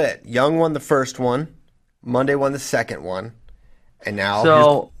split. Young won the first one. Monday won the second one. And now So,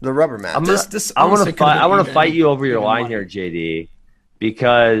 here's the rubber match. I'm This I want honestly to could've fight. been I want to even- fight you over your even line money. here, JD,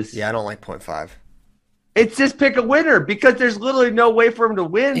 because Yeah, I don't like 0.5. it's just pick a winner. Because there's literally no way for him to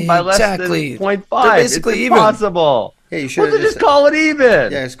win by less Exactly. than 0.5. They're basically it's even. impossible. Yeah, you Well, should then just call it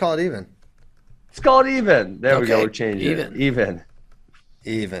even. Yeah, just call it even. Let's call it even. There we go. Okay, We're changing even. it. Even.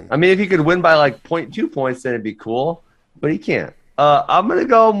 Even. I mean, if he could win by like 0.2 points, then it'd be cool. But he can't. I'm gonna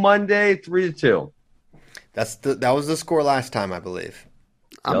go Monday 3-2. That was the score last time, I believe.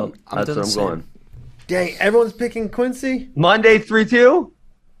 Yep, I'm that's doing what the I'm same. going. Dang, everyone's picking Quincy? Monday 3-2.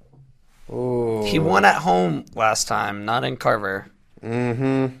 Oh. He won at home last time, not in Carver.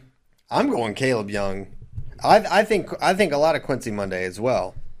 I'm going Caleb Young. I think a lot of Quincy Monday as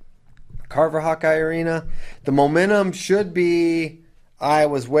well. Carver Hawkeye Arena. The momentum should be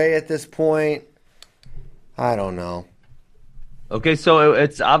Iowa's way at this point. I don't know. Okay, so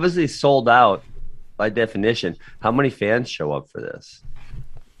it's obviously sold out by definition. How many fans show up for this?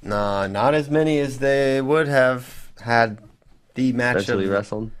 Nah, not as many as they would have had the match Eventually of,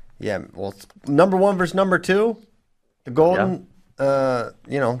 wrestled. Yeah, well, it's number 1 versus number 2. The golden, the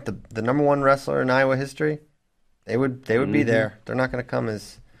number 1 wrestler in Iowa history. They would be there. They're not going to come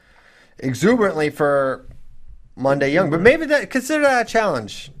as exuberantly for Monday Young, but maybe consider that a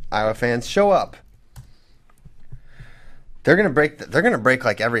challenge. Iowa fans, show up. They're going to break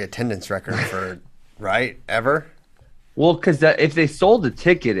like every attendance record for ever. Well, because if they sold the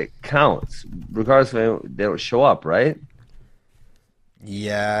ticket, it counts, regardless if they don't show up, right?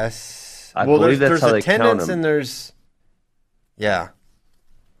 Yes. I believe that's there's how they count attendance them. and there's It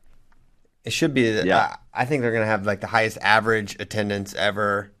should be. Yeah. I think they're going to have like the highest average attendance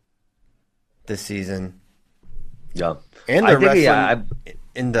ever this season. Yeah. And I they're think, wrestling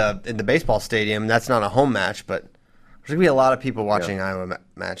in the baseball stadium. That's not a home match, but there's There's going to be a lot of people watching Iowa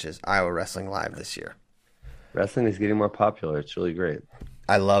matches, Iowa Wrestling Live this year. Wrestling is getting more popular. It's really great.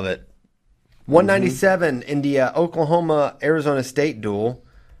 I love it. 197 in the Oklahoma-Arizona State duel.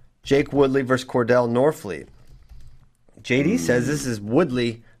 Jake Woodley versus Cordell Norfleet. JD says this is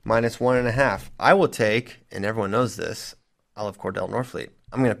Woodley minus 1.5. I will take, and everyone knows this, I love Cordell Norfleet.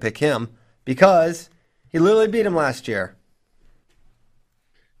 I'm going to pick him because he literally beat him last year.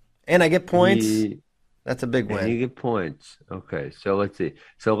 And I get points. That's a big win. And you get points. Okay, so let's see.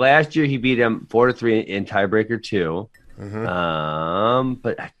 So last year he beat him 4-3 in tiebreaker 2.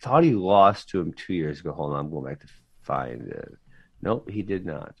 But I thought he lost to him 2 years ago. Hold on, I'm going back to find it. Nope, he did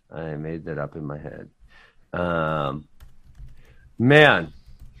not. I made that up in my head. I'm gonna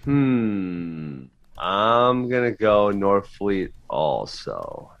go Norfleet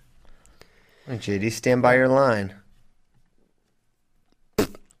also. JD, stand by your line.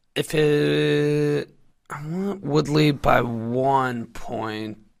 I want Woodley by 1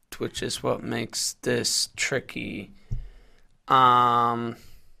 point, which is what makes this tricky. You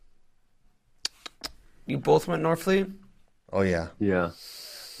both went Norfleet? Oh, yeah. Yeah.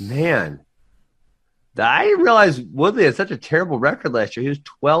 Man. I didn't realize Woodley had such a terrible record last year. He was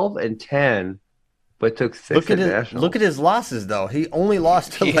 12-10, but took 6 at nationals. Look at his losses, though. He only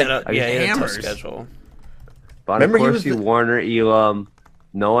lost to He had a tough Hammers. schedule. Bonacorsi, Warner, Elam,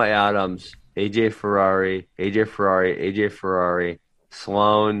 Noah Adams, AJ Ferrari,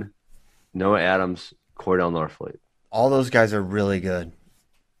 Sloan, Noah Adams, Cordell Norfleet. All those guys are really good.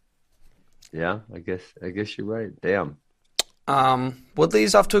 Yeah, I guess you're right. Damn.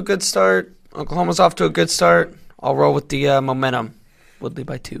 Woodley's off to a good start. Oklahoma's off to a good start. I'll roll with the momentum. Woodley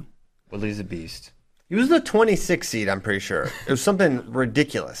by 2. Woodley's a beast. He was the 26th seed, I'm pretty sure. It was something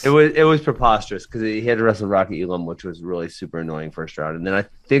ridiculous. It was preposterous because he had to wrestle Rocky Elam, which was really super annoying first round. And then I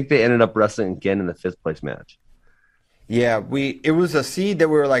think they ended up wrestling again in the 5th place match. Yeah, it was a seed that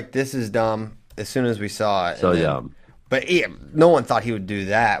we were like, this is dumb as soon as we saw it. So dumb. But no one thought he would do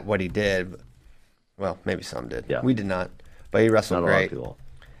that, what he did. Well, maybe some did. Yeah. We did not. But he wrestled Not a lot of great. people.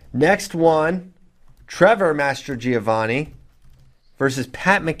 Next one, Trevor Master Giovanni versus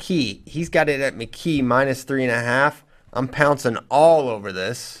Pat McKee. He's got it at McKee minus 3.5. I'm pouncing all over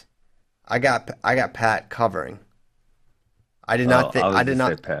this. I got Pat covering. I did not think. I did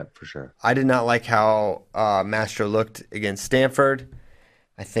not say Pat for sure. I did not like how Mastro looked against Stanford.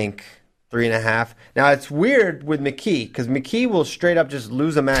 I think 3.5. Now it's weird with McKee because McKee will straight up just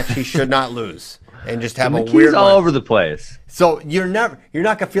lose a match he should not lose and just have a weird all one. over the place. So you're not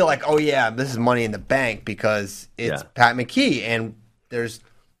gonna feel like, oh yeah, this is Money in the Bank because it's Pat McKee, and there's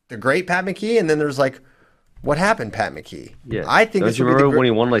the great Pat McKee, and then there's like, what happened, Pat McKee? Yeah, I think. Don't you remember when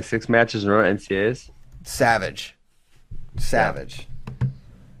he won like 6 matches in a row at NCAAs? Savage.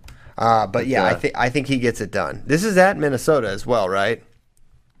 But yeah, I think he gets it done. This is at Minnesota as well, right?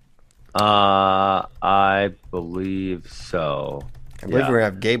 I believe so. I believe we're gonna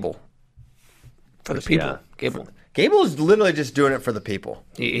have Gable for the people. Yeah. Gable is literally just doing it for the people.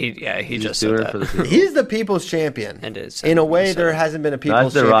 He just doing said it for that. the people. He's the people's champion. And is in a way there hasn't been a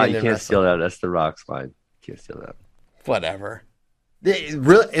people's That's the champion. Rock. You in can't wrestling. steal that. That's the Rock's line. You can't steal that. Whatever.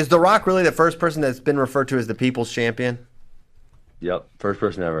 Is The Rock really the first person that's been referred to as the people's champion? Yep, first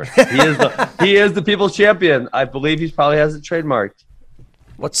person ever. He is the people's champion. I believe he probably has it trademarked.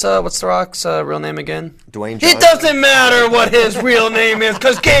 What's The Rock's real name again? Dwayne Johnson. It doesn't matter what his real name is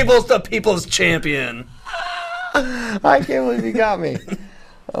because Gable's the people's champion. I can't believe he got me.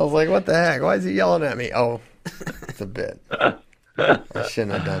 I was like, what the heck? Why is he yelling at me? Oh, it's a bit. I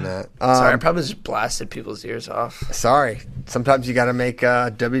shouldn't have done that. Sorry, I probably just blasted people's ears off. Sorry. Sometimes you got to make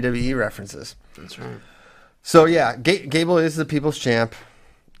WWE references. That's right. So, yeah, Gable is the people's champ.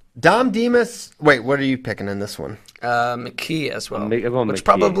 Dom Demas. Wait, what are you picking in this one? McKee as well, which McKee.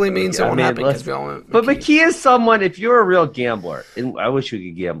 probably means it won't happen because we all went McKee. But McKee is someone, if you're a real gambler, and I wish we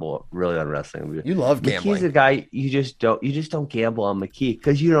could gamble really on wrestling. You love gambling. McKee's a guy you just don't gamble on McKee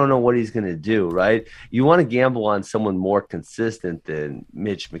because you don't know what he's going to do, right? You want to gamble on someone more consistent than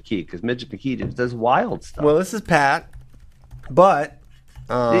Mitch McKee because Mitch McKee just does wild stuff. Well, this is Pat, but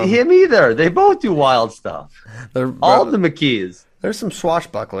him either. They both do wild stuff. All the McKees. There's some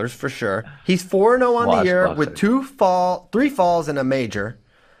swashbucklers for sure. He's 4-0 on the year with 3 falls and a major.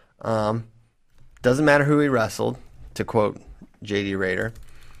 Doesn't matter who he wrestled, to quote JD Raider.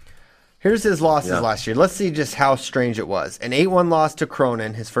 Here's his losses last year. Let's see just how strange it was. An 8-1 loss to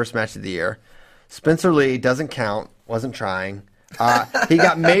Cronin, his first match of the year. Spencer Lee doesn't count. Wasn't trying. He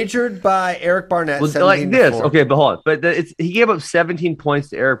got majored by Eric Barnett. Like this. Okay, but hold on. But he gave up 17 points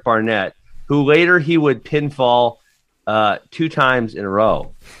to Eric Barnett, who later he would pinfall 2 times in a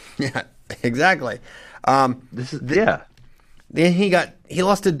row. Yeah, exactly. Yeah. Then he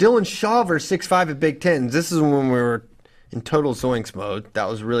lost to Dylan Shawver 6'5" at Big Tens. This is when we were in total zoinks mode. That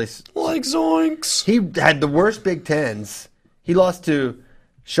was really Like zoinks. He had the worst Big Tens. He lost to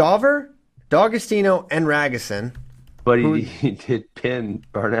Shawver, D'Agostino, and Ragusin. But he did pin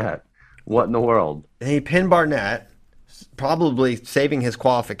Barnett. What in the world? And he pinned Barnett, probably saving his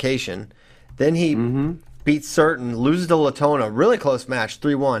qualification. Then he beats Certain, loses to Latona, really close match,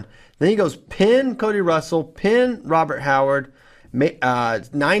 3-1. Then he goes pin Cody Russell, pin Robert Howard,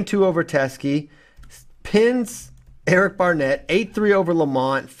 9-2 over Teskey, pins Eric Barnett, 8-3 over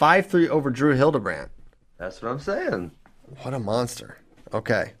Lamont, 5-3 over Drew Hildebrandt. That's what I'm saying. What a monster.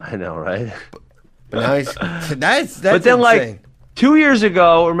 Okay. I know, right? But now he's that's but then, insane. like 2 years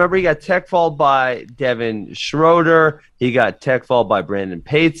ago, remember he got tech falled by Devin Schroeder. He got tech falled by Brandon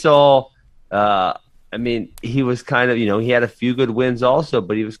Paetzel. I mean, he was kind of, he had a few good wins also,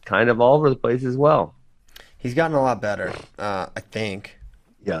 but he was kind of all over the place as well. He's gotten a lot better, I think.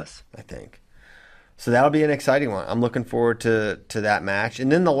 Yes. I think. So that'll be an exciting one. I'm looking forward to that match.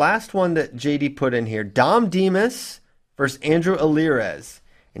 And then the last one that JD put in here, Dom Demas versus Andrew Alirez.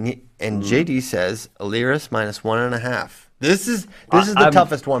 And JD says Alirez -1.5. This is the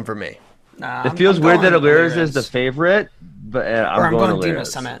toughest one for me. Nah, It feels I'm weird that going Alirez is the favorite, but I'm going Alirez.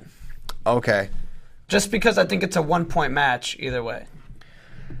 Demas, I meant. Okay. Just because I think it's a 1-point match either way.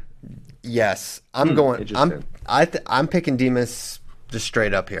 Yes, I'm going. Interesting. I'm picking Demas just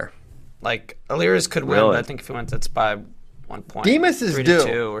straight up here. Like, Alirez could win, Really? but I think if he wins, it's by 1 point. Demas is 3-2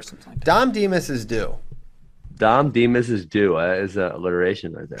 due. or something like that. Dom Demas is due. Dom Demas is due. Is an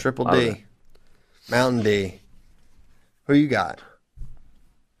alliteration right there. Triple Love D. it. Mountain D. Who you got?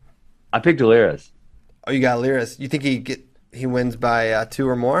 I picked Alirez. Oh, you got Alirez. You think he wins by 2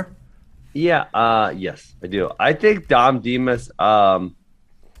 or more? Yeah, yes, I do. I think Dom Demas,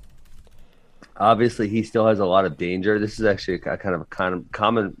 obviously he still has a lot of danger. This is actually a kind of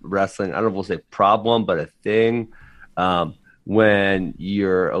common wrestling, I don't know if we'll say problem, but a thing. When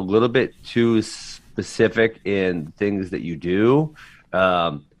you're a little bit too specific in things that you do,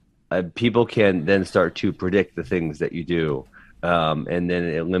 people can then start to predict the things that you do. And then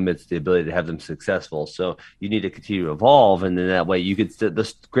it limits the ability to have them successful. So you need to continue to evolve, and then that way you could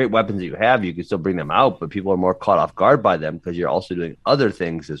the great weapons that you have, you can still bring them out, but people are more caught off guard by them because you're also doing other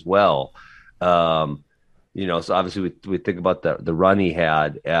things as well. So obviously we think about the run he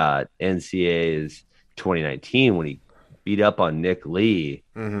had at NCAA's 2019 when he beat up on Nick Lee,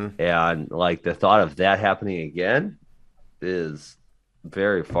 and like the thought of that happening again is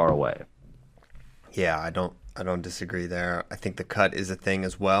very far away. Yeah, I don't disagree there. I think the cut is a thing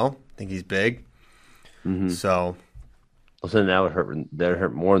as well. I think he's big. So that would hurt. That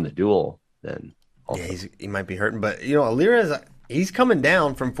hurt more in the duel than. Also. yeah, he might be hurting, but Alirez, he's coming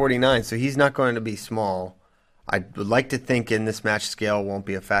down from 49, so he's not going to be small. I would like to think in this match scale won't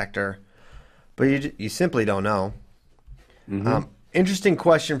be a factor, but you simply don't know. Interesting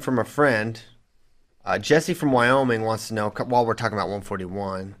question from a friend. Jesse from Wyoming wants to know, while we're talking about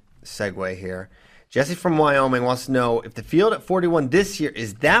 141, segue here. Jesse from Wyoming wants to know if the field at 41 this year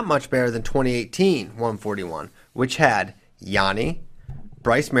is that much better than 2018 141, which had Yanni,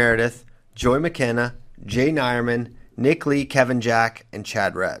 Bryce Meredith, Joey McKenna, Jay Nyerman, Nick Lee, Kevin Jack, and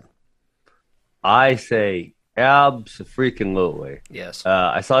Chad Redd. I say abso-freaking-lutely. Yes.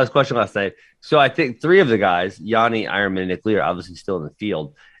 I saw this question last night. So I think 3 of the guys, Yanni, Ironman, and Nick Lee, are obviously still in the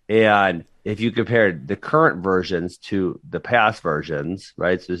field. And if you compared the current versions to the past versions,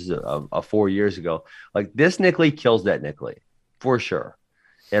 right? So this is a 4 years ago. Like this Nick Lee kills that Nick Lee for sure.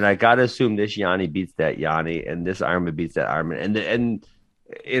 And I got to assume this Yanni beats that Yanni and this Ironman beats that Ironman. And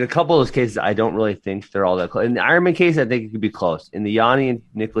in a couple of those cases, I don't really think they're all that close. In the Ironman case, I think it could be close. In the Yanni and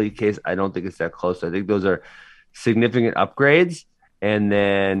Nick Lee case, I don't think it's that close. I think those are significant upgrades. And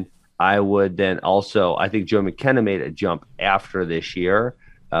then I would then also, I think Joe McKenna made a jump after this year.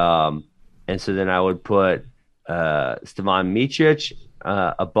 And so then I would put Stevan Micic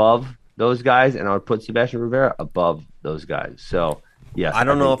above those guys, and I would put Sebastian Rivera above those guys. So, yes. I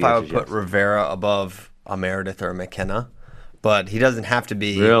don't know if I would put Rivera above a Meredith or a McKenna, but he doesn't have to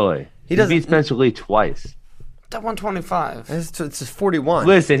be. Really? He beat Spencer Lee twice. That 125. It's just 41.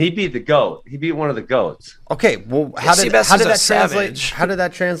 Listen, he beat the GOAT. He beat one of the GOATs. Okay, well, how did that translate? How did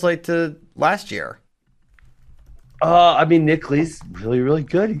that translate to last year? I mean, Nick Lee's really, really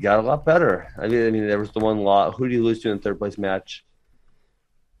good. He got a lot better. I mean, there was the one lot. Who did he lose to in the third place match?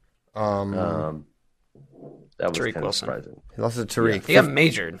 That was Tariq kind of Wilson. surprising. He lost to Tariq. He got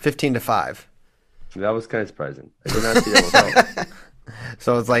majored. 15-5. That was kind of surprising. I did not see that one.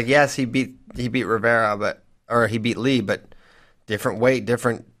 So it's like, yes, he beat Rivera, or he beat Lee, but different weight,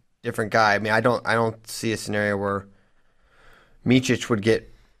 different different guy. I mean, I don't see a scenario where Micic would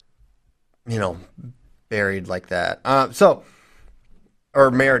get, buried like that. Or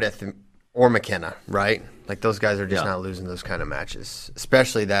Meredith or McKenna, right? Like those guys are just not losing those kind of matches,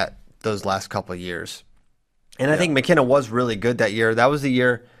 especially those last couple of years. And I think McKenna was really good that year. That was the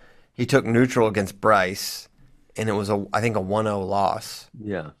year he took neutral against Bryce, and it was I think a 1-0 loss.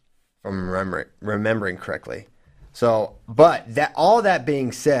 Yeah. From remembering correctly. So, but all that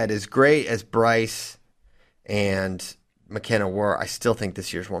being said, as great as Bryce and McKenna were, I still think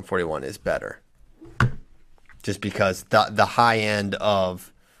this year's 141 is better. Just because the high end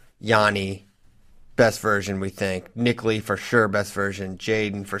of Yanni, best version, we think. Nick Lee, for sure, best version.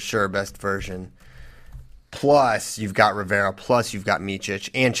 Jaden, for sure, best version. Plus, you've got Rivera. Plus, you've got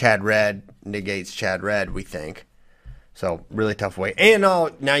Micic. And Chad Red negates Chad Red, we think. So, really tough way. And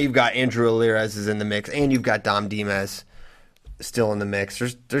now you've got Andrew Alirez is in the mix. And you've got Dom Dimes still in the mix.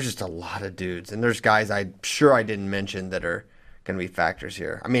 There's just a lot of dudes. And there's guys I'm sure I didn't mention that are going to be factors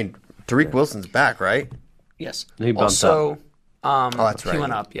here. I mean, Tariq Wilson's back, right? Yes. He bumped up. That's right. He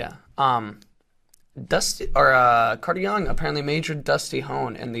went up, yeah. Carter Young apparently majored Dusty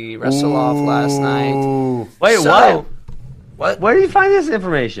Hone in the wrestle-off last night. Wait, what? What? Where do you find this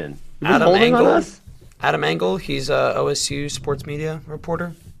information? You been holding on us? Adam Engel, he's a OSU sports media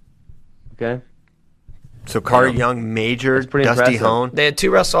reporter. Okay. So Carter Young majored Dusty impressive. Hone. They had 2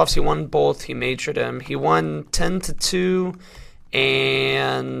 wrestle-offs. He won both. He majored him. He won 10-2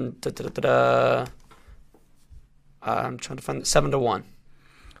 and I'm trying to find 7-1.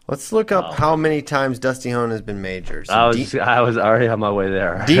 Let's look up how many times Dusty Hone has been majored. So I was already on my way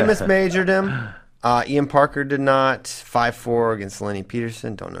there. Demas majored him. Ian Parker did not. 5-4 against Lenny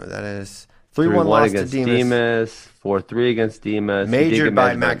Peterson. Don't know who that is. 3-1 loss against to Demas. 4-3 against Demas. Majored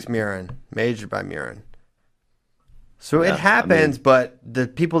by Max Murin. Majored by Murin. So it happens, but the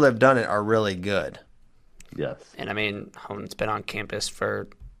people that have done it are really good. Yes. And I mean, Hone's been on campus for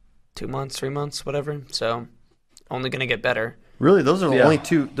 2 months, 3 months, whatever. So only going to get better. Really, those are the only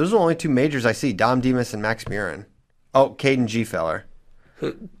two. Those are the only 2 majors I see: Dom Demas and Max Murin. Oh, Caden G-Feller.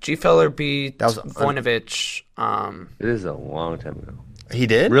 G-Feller beat That was Voinovich. It is a long time ago. He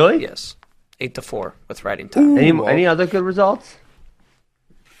did? Really? Yes, 8-4 with riding time. Any other good results?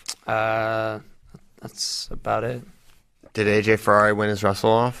 That's about it. Did AJ Ferrari win his wrestle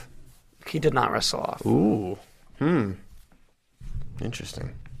off? He did not wrestle off. Ooh.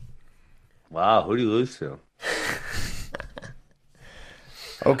 Interesting. Wow, who do you lose to?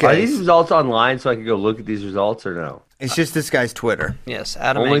 Okay. Are these results online so I can go look at these results or no? It's just this guy's Twitter. Yes,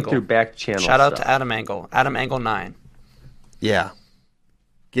 Adam Only Engel. through back channel Shout out stuff. to Adam Engel. Adam Engel 9. Yeah.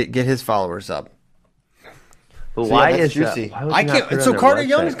 Get his followers up. But So, why yeah, that's is juicy? that? Why would I you not can't. put it So on their Carter website?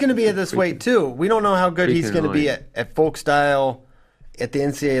 Young's going to be at this weight too. We don't know how good he's freaking going to be annoying. at folk style at the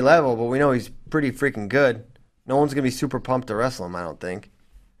NCAA level, but we know he's pretty freaking good. No one's going to be super pumped to wrestle him, I don't think.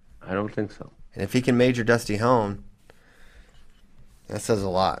 I don't think so. And if he can major Dusty Hone, that says a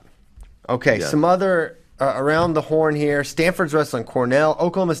lot. Okay, Yeah. some other around the horn here. Stanford's wrestling Cornell,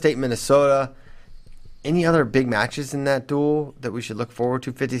 Oklahoma State, Minnesota. Any other big matches in that duel that we should look forward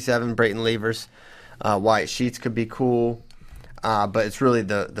to? 57, Brayton Levers, Wyatt Sheets could be cool. But it's really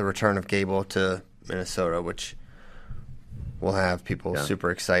the return of Gable to Minnesota, which will have people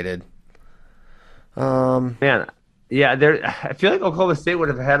super excited. Man, yeah, I feel like Oklahoma State would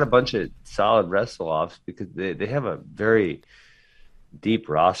have had a bunch of solid wrestle-offs because they have a very deep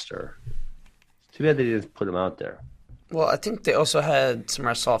roster. It's too bad they didn't put them out there. Well, I think they also had some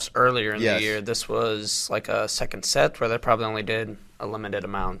wrestle-offs earlier in Yes. the year. This was like a second set where they probably only did a limited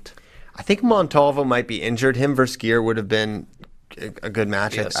amount. I think Montalvo might be injured. Him versus Gear would have been a good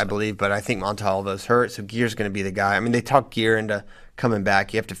match, Yes. I believe, but I think Montalvo's hurt, so Gear's going to be the guy. I mean, they talk Gear into coming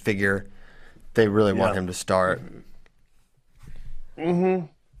back. You have to figure they really want him to start. Mm-hmm.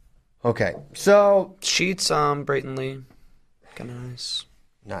 Okay, so Sheets, Brayton Lee. Kind of nice.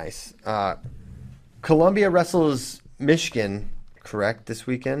 nice. Columbia wrestles Michigan, correct, this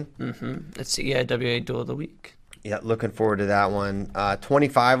weekend? It's the EIWA Duel of the Week. Yeah, looking forward to that one.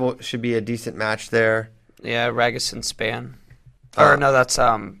 25 should be a decent match there. Yeah, Ragusan Span. Or no, that's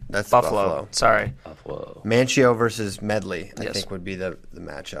Buffalo. Sorry. Buffalo. Manchio versus Medley, I Yes. think, would be the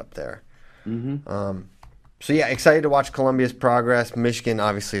matchup there. So, yeah, excited to watch Columbia's progress. Michigan,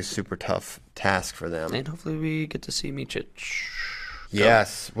 obviously, a super tough task for them. And hopefully we get to see Micic.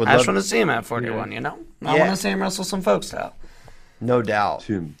 Yes. Would I just love, want to see him at 41, you know? I Yeah. want to see him wrestle some folk style. no doubt.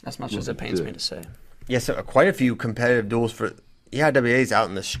 As much as it pains me to say. Yes, quite a few competitive duels for EIWA's out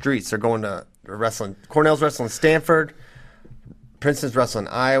in the streets. They're going to wrestling. Cornell's wrestling Stanford. Princeton's wrestling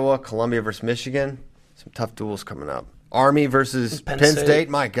Iowa. Columbia versus Michigan. Some tough duels coming up. Army versus Penn Penn State. State.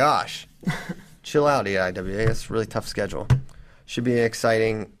 My gosh. Chill out, EIWA. It's a really tough schedule. Should be an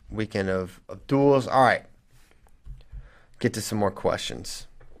exciting weekend of duels. All right. Get to some more questions.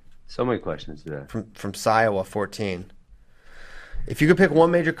 So many questions today. From Iowa 14. If you could pick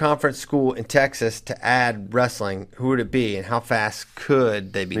one major conference school in Texas to add wrestling, who would it be, and how fast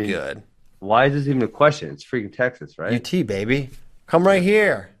could they be good? Why is this even a question? It's freaking Texas, right? UT, baby. Come right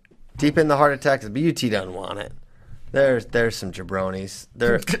here. Deep in the heart of Texas. But UT doesn't want it. There's some jabronis.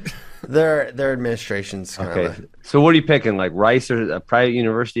 Their administration's kind Okay. of So what are you picking? Like Rice or a private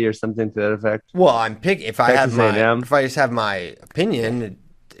university or something to that effect? well, I'm picking if I Texas A&M? if I just have my opinion,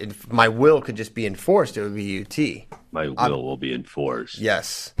 if my will could just be enforced, it would be UT. My will be enforced.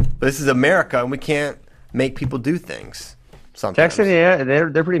 Yes. But this is America, and we can't make people do things. Sometimes. Texas A&M,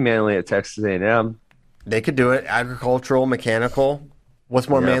 they're pretty manly at Texas A&M. They could do it. Agricultural, mechanical. What's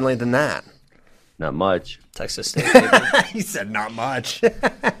more Yeah. manly than that? Not much. Texas State. Baby. He said not much.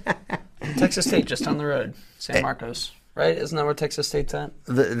 Texas State, just on the road. San Marcos, right? Isn't that where Texas State's at?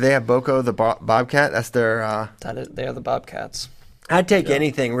 They have Boko, the Bobcat. That's their. They are the Bobcats. I'd take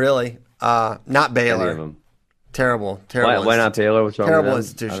anything, really. Not Any of Baylor. them. Terrible. Why not Baylor? What's wrong Terrible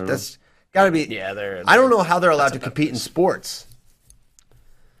with them? I institution. don't know. That's got to be. Yeah, they're. I don't know how they're allowed to compete in sports.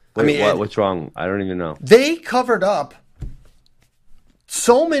 Wait, what's wrong? I don't even know. They covered up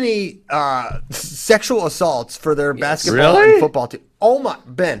so many sexual assaults for their basketball Really? and football team. Oh my,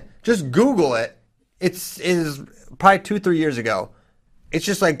 Ben, just Google it. It is probably 2-3 years ago. It's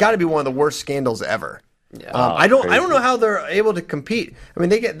just like got to be one of the worst scandals ever. Yeah. I don't crazy. know how they're able to compete. I mean,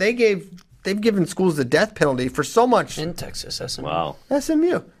 they've given schools the death penalty for so much. in Texas, SMU. Wow.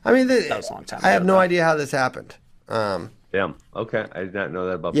 SMU. I mean, That was a long time I have ago, no though. idea how this happened. Damn. Okay. I did not know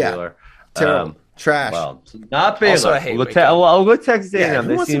that about Yeah. Baylor. Terrible. Trash. Well, not Baylor. Also, I hate We'll Waco. I'll go Texas A&M. Yeah, who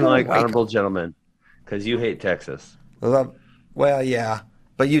They wants to seem go to like Waco? honorable gentlemen because you hate Texas. Well, yeah,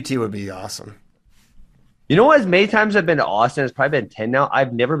 but UT would be awesome. You know what? As many times I've been to Austin, it's probably been 10 now.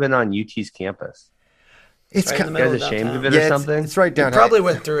 I've never been on UT's campus. It's Right in kind the You middle guys of ashamed of downtown. it yeah, or something? It's right You down. probably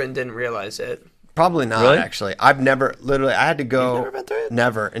went through it and didn't realize it. Probably not Really? actually. I've never literally. I had to go. You've never been through it?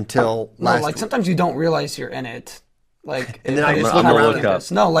 Never until No, last. like sometimes you don't realize you're in it. Like, And then I it's just not look a around. campus.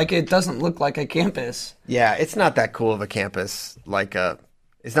 No, like it doesn't look like a campus. Yeah, it's not that cool of a campus.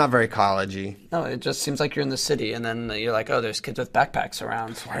 It's not very collegey. No, it just seems like you're in the city, and then you're like, oh, there's kids with backpacks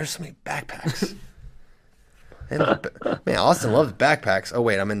around. Why are there so many backpacks? Man, Austin loves backpacks. Oh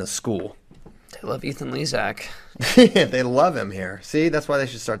wait, I'm in the school. They love Ethan Lezak. They love him here. See, that's why they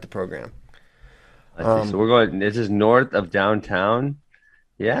should start the program. I see. So we're going. This is north of downtown.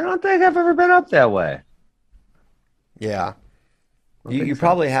 Yeah, I don't think I've ever been up that way. Yeah. think You so.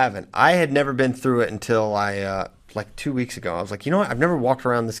 probably haven't. I had never been through it until like 2 weeks ago. I was like, you know what? I've never walked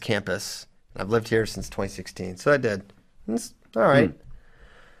around this campus. I've lived here since 2016. So I did. It's all right.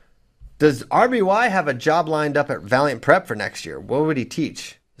 Does RBY have a job lined up at Valiant Prep for next year? What would he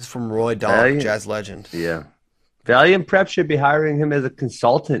teach? This is from Roy Donk, Valiant? jazz legend. Yeah. Valiant Prep should be hiring him as a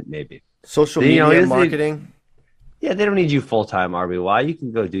consultant, maybe. Social You know, media he doesn't- marketing. Yeah, they don't need you full time, RBY. You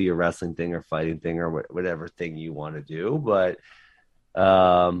can go do your wrestling thing or fighting thing or whatever thing you want to do. But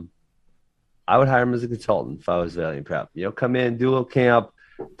I would hire him as a consultant if I was Valiant Prep. You know, come in, do a little camp,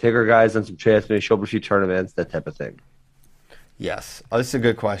 take our guys on some trips, maybe show up a few tournaments, that type of thing. Yes. Oh, this is a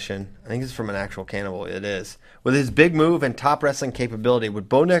good question. I think it's from an actual cannibal. It is. With his big move and top wrestling capability, would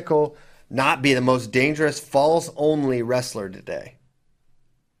Bo Nickel not be the most dangerous falls-only wrestler today?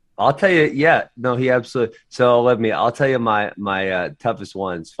 I'll tell you, yeah, no, he absolutely. So I'll tell you my toughest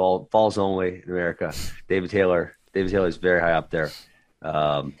ones. Falls only in America. David Taylor. David Taylor is very high up there.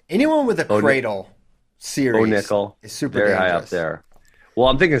 Anyone with a Bo cradle series Bo Nickel is super very dangerous. high up there. Well,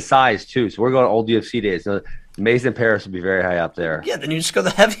 I'm thinking size too. So we're going old UFC days. So Mason Paris would be very high up there. Yeah, then you just go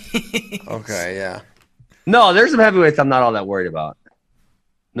the heavy. Okay, yeah. No, there's some heavyweights I'm not all that worried about.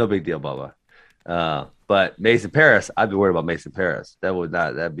 No big deal, Bubba. But Mason Paris, I'd be worried about Mason Paris.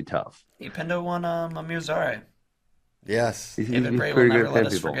 That'd be tough. Pendo won Amir Zare. Yes. He's David Bray will pretty never good at let pinning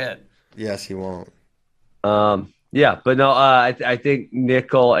us people. forget. Yes, he won't. Yeah, but no, I think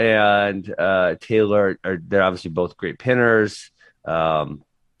Nickel and Taylor they're obviously both great pinners, and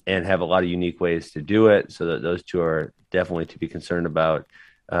have a lot of unique ways to do it. So that those two are definitely to be concerned about.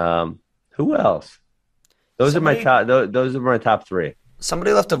 Who else? Those are my top. Those are my top three.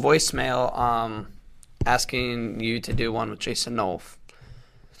 Somebody left a voicemail asking you to do one with Jason Nolf.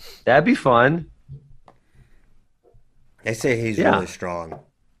 That'd be fun. They say he's Yeah. really strong.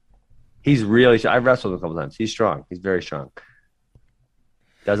 He's really. I've wrestled him a couple times. He's strong. He's very strong.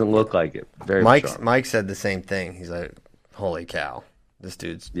 Doesn't look like it. Very strong. Mike said the same thing. He's like, holy cow. This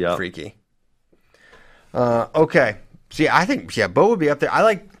dude's Yep. freaky. Okay. See, I think Bo would be up there. I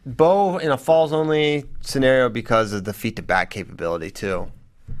like Bo in a falls only scenario because of the feet to back capability too.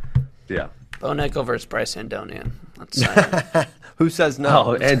 Yeah. Bo Nickel versus Bryce Andonian. Let's say. Who says no?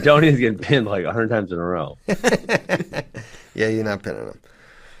 Oh, Andonian's getting pinned like 100 times in a row. Yeah, you're not pinning him.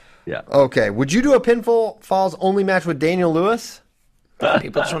 Yeah. Okay, would you do a pinfall falls only match with Daniel Lewis?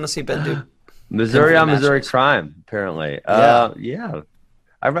 People just want to see Ben do. Missouri on Missouri matches. crime, apparently. Yeah.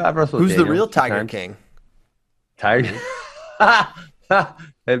 I've wrestled with Who's the Daniel real a few Tiger times. King? Tiger.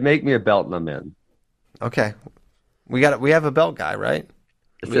 It'd make me a belt and I'm in. Okay, we have a belt guy, right?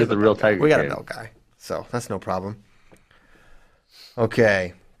 It says the real Tiger We got a King. belt guy, so that's no problem.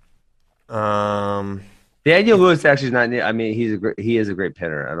 Okay. Daniel Lewis actually is not. I mean, he is a great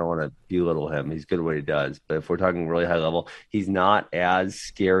pinner. I don't want to belittle him. He's good at what he does. But if we're talking really high level, he's not as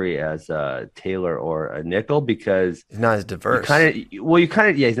scary as Taylor or a Nickel because He's not as diverse.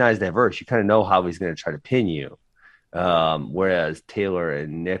 he's not as diverse. You kind of know how he's going to try to pin you. Whereas Taylor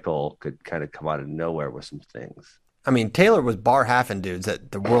and Nickel could kind of come out of nowhere with some things. I mean, Taylor was bar halfing dudes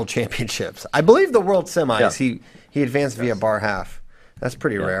at the World Championships. I believe the World Semis. Yeah. He advanced via bar half. That's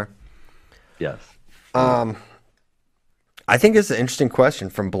pretty rare. Yes. I think it's an interesting question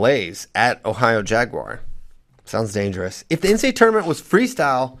from Blaze at Ohio Jaguar. Sounds dangerous. If the NCAA tournament was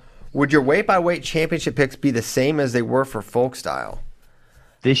freestyle, would your weight by weight championship picks be the same as they were for folk style?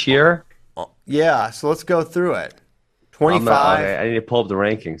 This year, Yeah, so let's go through it. I'm 25. not- okay, I need to pull up the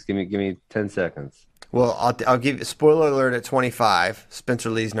rankings. Give me 10 seconds. Well, I'll give you spoiler alert at 25. Spencer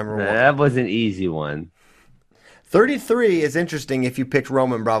Lee's number one. That was an easy one. 33 is interesting if you picked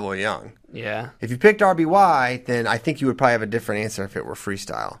Roman Bravo Young. Yeah. If you picked RBY, then I think you would probably have a different answer if it were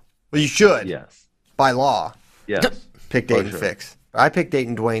freestyle. Well, you should, Yes. by law, Yes. pick For Dayton sure. Fix. I picked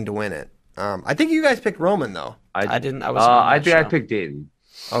Dayton Dwayne to win it. I think you guys picked Roman, though. I didn't. I was. I think I picked Dayton.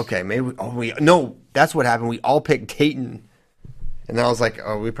 Okay, maybe. No, that's what happened. We all picked Dayton. And I was like,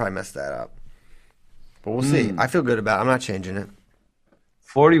 oh, we probably messed that up. But we'll see. I feel good about it. I'm not changing it.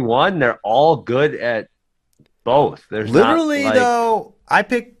 41. They're all good at both. There's Literally, not, like, though, I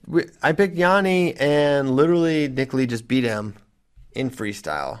picked Yanni, and literally Nick Lee just beat him in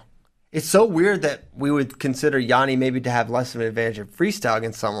freestyle. It's so weird that we would consider Yanni maybe to have less of an advantage in freestyle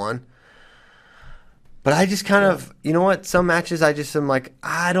against someone. But I just kind of, you know what? Some matches I just am like,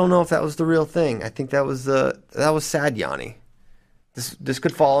 I don't know if that was the real thing. I think that was sad Yanni. This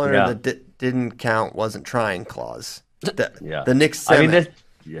could fall under the didn't count, wasn't trying clause. The Nick Semic.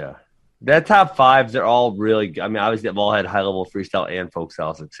 That top fives are all really. I mean, obviously they've all had high level freestyle and folk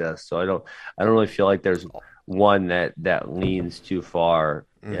style success. So I don't really feel like there's one that leans too far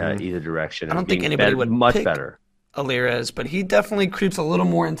either direction. I don't It's think being anybody better, would much pick better. Alirez, but he definitely creeps a little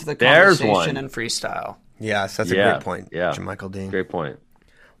more into the There's conversation one. in freestyle. Yes, that's a great point, Michael Dean. Great point.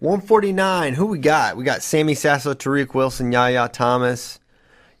 149. Who we got? We got Sammy Sasso, Tariq Wilson, Yaya Thomas.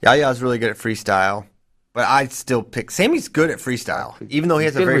 Yaya's really good at freestyle, but I'd still pick. Sammy's good at freestyle, even though he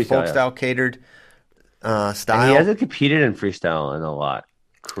has a Good very freestyle, folk yeah. style catered And style. he hasn't competed in freestyle in a lot.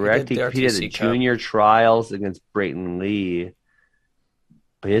 Correct? He He did the competed at RTC the Cup. junior trials against Brayton Lee,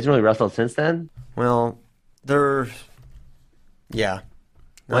 but he hasn't really wrestled since then. Well, not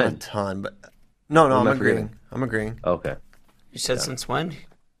When? a ton, but no, Am I'm I agreeing. forgetting? I'm agreeing. Okay. You said since when?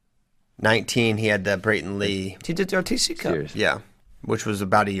 19, he had that Brayton Lee, He did the RTC Cup Serious. yeah, which was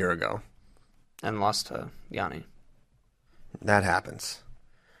about a year ago. and lost to Yanni. That happens.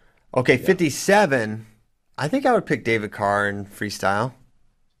 Okay, 57. I think I would pick David Carr in freestyle.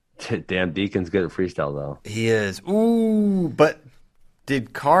 Damn, Deacon's good at freestyle though. He is. Ooh, but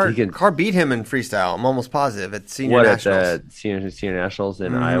did Carr beat him in freestyle? I'm almost positive at senior What nationals. at the senior nationals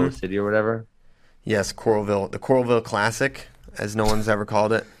in Iowa City or whatever? Yes, the Coralville Classic, as no one's ever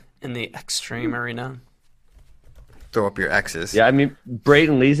called it. In the Extreme Arena. Throw up your X's. Yeah, I mean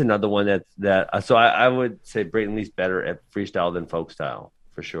Brayton Lee's another one so I would say Brayton Lee's better at freestyle than folk style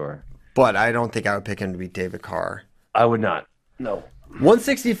for sure. But I don't think I would pick him to beat David Carr. I would not. No.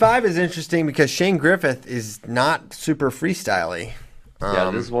 165 is interesting because Shane Griffith is not super freestyle-y.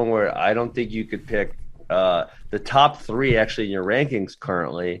 Yeah, this is one where I don't think you could pick the top three actually in your rankings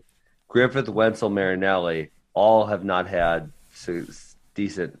currently. Griffith, Wenzel, Marinelli all have not had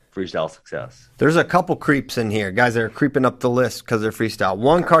decent freestyle success. There's a couple creeps in here, guys that are creeping up the list because they're freestyle.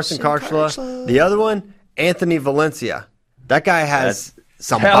 One, Carson Karchla. The other one, Anthony Valencia. That guy has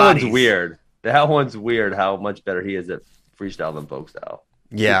some That bodies. one's weird. That one's weird how much better he is at freestyle than folk style.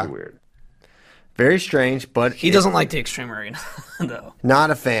 Yeah. Super weird. Very strange, but He doesn't like the Extreme Arena, though. not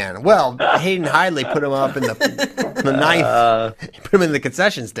a fan. Well, Hayden Hidley put him up in the ninth. He put him in the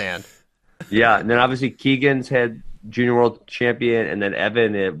concession stand. Yeah, and then obviously Keegan's had junior world champion, and then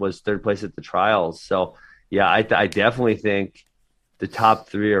Evan was third place at the trials. So Yeah, I definitely think the top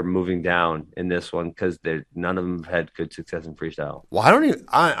three are moving down in this one because none of them have had good success in freestyle. Well,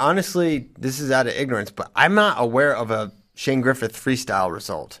 honestly, this is out of ignorance, but I'm not aware of a Shane Griffith freestyle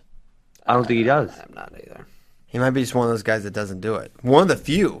result. I don't think he does. I'm not either. He might be just one of those guys that doesn't do it. One of the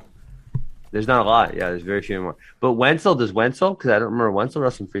few. There's not a lot. Yeah, there's very few more. But Wenzel, does Wenzel? Because I don't remember Wenzel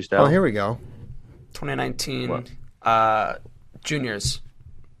wrestling freestyle. Oh, here we go. 2019 juniors.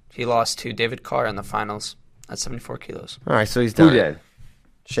 He lost to David Carr in the finals at 74 kilos. All right, so he's done. Who it. did?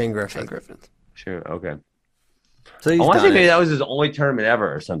 Shane Griffith. Shane Griffith. Sure. Okay. So he's I want to done say maybe it. that was his only tournament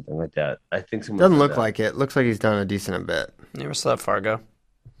ever or something like that. I think someone Doesn't said look that. like it. Looks like he's done a decent bit. He wrestled at Fargo.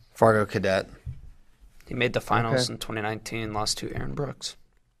 Fargo Cadet. He made the finals Okay. in 2019, lost to Aaron Brooks.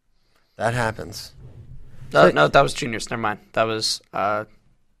 That happens. No, that was juniors. Never mind. That was That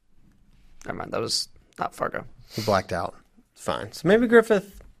was not Fargo. He blacked out. It's fine. So maybe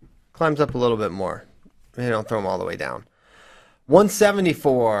Griffith climbs up a little bit more. Maybe don't throw him all the way down.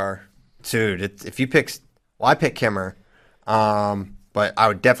 174. Dude, if you pick... Well, I pick Kimmer. But I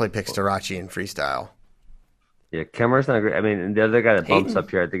would definitely pick Starachi in freestyle. Yeah, Kemmer's not great. I mean, and the other guy that bumps Hayden? up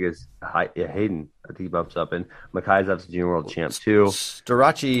here, I think, is Hayden. I think he bumps up. And Makai's obviously junior world champ, too.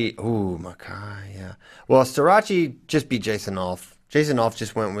 Starachi... Ooh, Makai, yeah. Well, Starachi just beat Jason Olf. Jason Olf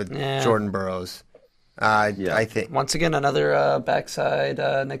just went with Jordan Burroughs. I think... Once again, another backside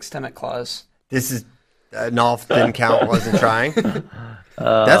Nick Stemmet clause. This is... Nolf didn't count, wasn't trying.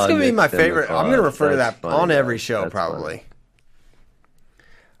 That's going to be my favorite. I'm going to refer to that on every show, probably. Funny.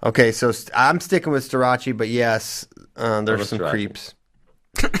 Okay, so I'm sticking with Starachi, but yes, there's some Starachi. creeps.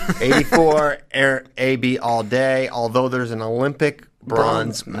 84, AB all day, although there's an Olympic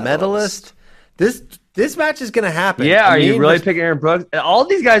bronze medalist. This match is going to happen. Yeah, are you Amin really was- picking Aaron Brooks? All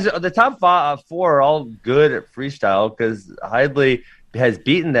these guys, the top four are all good at freestyle because Heidley has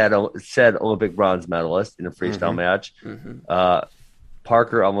beaten that said Olympic bronze medalist in a freestyle match.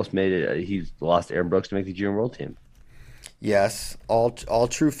 Parker almost made it. He lost to Aaron Brooks to make the junior world team. Yes, all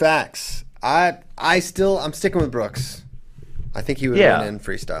true facts. I'm sticking with Brooks. I think he would win in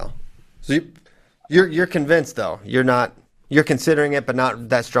freestyle. So you're convinced though. You're considering it, but not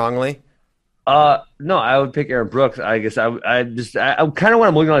that strongly. No, I would pick Aaron Brooks. I guess I kind of what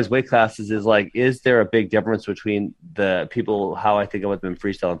I'm looking at these weight classes is like, is there a big difference between the people how I think about them in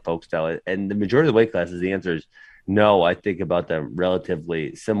freestyle and folk style? And the majority of the weight classes, the answer is no. I think about them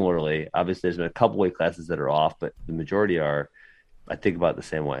relatively similarly. Obviously, there's been a couple weight classes that are off, but the majority are. I think about it the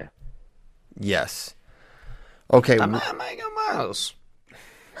same way. Yes. Okay. I might go Miles.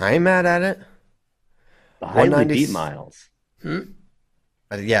 I ain't mad at it. Heidley 190 beat Miles.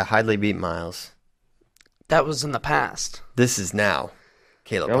 Yeah, Heidley beat Miles. That was in the past. This is now.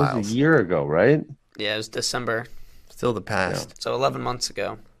 Caleb That was Piles. a year ago, right? Yeah, it was December. Still the past. So 11 months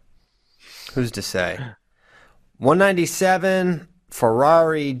ago. Who's to say? 197,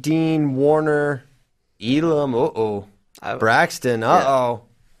 Ferrari, Dean, Warner, Elam, Braxton,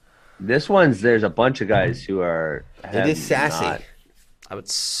 This one's there's a bunch of guys who are. It is sassy. not- I would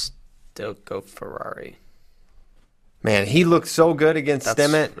still go Ferrari. Man, he looked so good against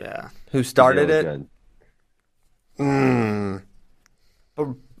Stemmet, Yeah. who started they it. were good. But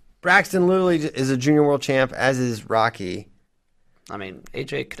Braxton literally is a junior world champ, as is Rocky. I mean,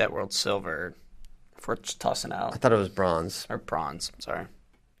 AJ Cadet World Silver, if we're just tossing I out. thought it was bronze. Or bronze, sorry.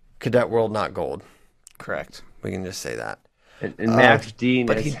 Cadet world, not gold. Correct. We can just say that. And Max Dean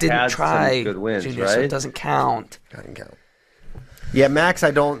But has he didn't had try some good wins, junior, right? so it doesn't count. Doesn't count. Yeah, Max,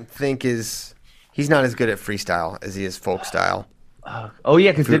 I don't think he's not as good at freestyle as he is folk style. Oh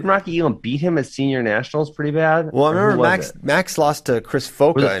yeah, because didn't Rocky Elam beat him at senior nationals pretty bad? Well, I Or who remember was Max it? lost to Chris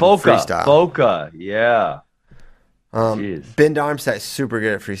Foca Was it in Foca? freestyle. Foca, yeah. Jeez. Ben Darmstadt is super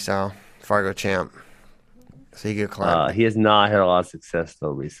good at freestyle. Fargo champ. So he could climb. He has not had a lot of success though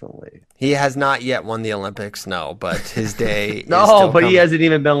recently. He has not yet won the Olympics, no, but his day is No, still but he coming. hasn't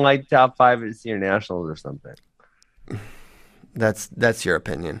even been like top 5 at senior nationals or something. That's your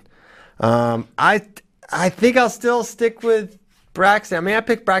opinion. I think I'll still stick with Braxton. I mean, I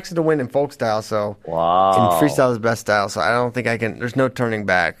picked Braxton to win in folk style, so Wow. and freestyle is best style, so I don't think I can. There's no turning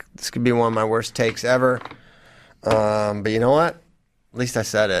back. This could be one of my worst takes ever. But you know what? At least I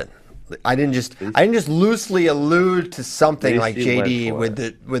said it. I didn't just loosely allude to something At like least you went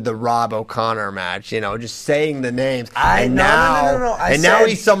JD for with the Rob O'Connor match. You know, just saying the names. No. I now said-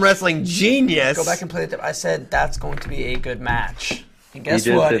 he's some wrestling genius. Go back and play it. I said that's going to be a good match. And guess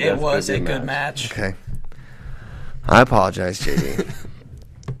did what? say It that's was gonna a be a good match. Okay. I apologize, JD.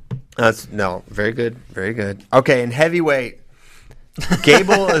 Very good, very good. Okay, in heavyweight,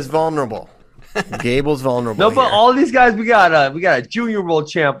 Gable is vulnerable. Gable's vulnerable. No, but here. all these guys, we got a junior world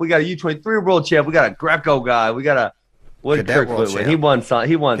champ, we got a U23 world champ, we got a Greco guy, we got a Cadet world win? champ. He won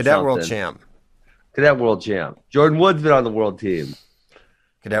Cadet something. world champ. Cadet world champ. Jordan Wood's been on the world team.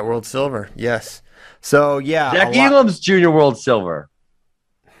 Cadet world silver. Yes. So yeah, Jack Elam's junior world silver.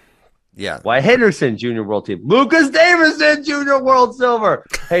 Yeah. Wyatt Henderson junior world team. Lucas Davison junior world silver.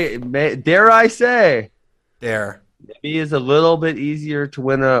 Hey, dare I say, There. maybe it's a little bit easier to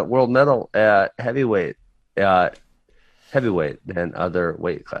win a world medal at heavyweight than other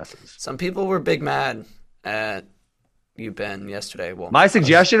weight classes. Some people were big mad at you, Ben, yesterday. Well, My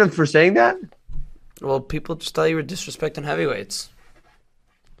suggestion for saying that, people just thought you were disrespecting heavyweights.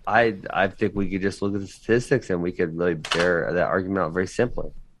 I think we could just look at the statistics and we could really bear that argument out very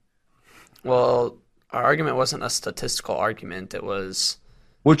simply. Well, our argument wasn't a statistical argument. It was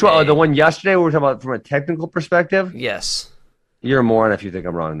Which one? Oh, the one yesterday we were talking about from a technical perspective? yes. You're a moron if you think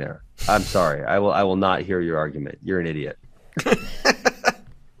I'm wrong there. I'm sorry. I will not hear your argument. You're an idiot.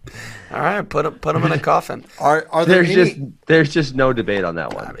 All right, put them in a coffin. Are there There's just no debate on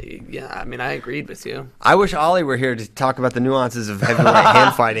that one. I mean, I agreed with you. I wish Ollie were here to talk about the nuances of heavyweight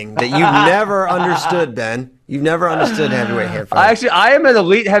hand fighting that you've never understood, Ben. You've never understood heavyweight hand fighting. I am an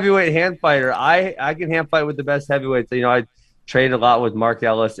elite heavyweight hand fighter. I can hand fight with the best heavyweights. I trained a lot with Mark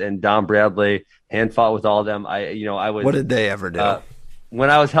Ellis and Don Bradley. Hand fought with all of them. I was. What did they ever do? When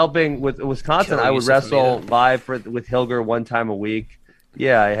I was helping with Wisconsin, Kill I would Yusuf wrestle Hamida. live with Hilger one time a week.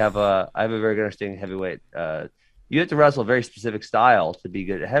 Yeah, I have a very good understanding of heavyweight. You have to wrestle a very specific style to be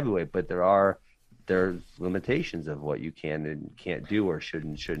good at heavyweight, but there's limitations of what you can and can't do or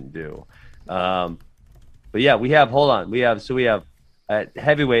shouldn't do. But yeah, we have at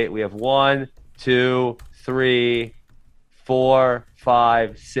heavyweight we have 1, 2, 3, 4,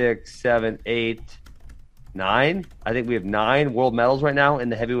 5, 6, 7, 8, 9. I think we have 9 world medals right now in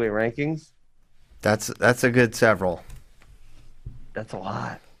the heavyweight rankings. That's a good several. That's a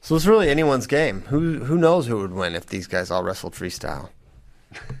lot. So it's really anyone's game. Who knows who would win if these guys all wrestled freestyle?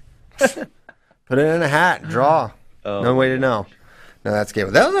 Put it in a hat, draw. No way to know. No, that's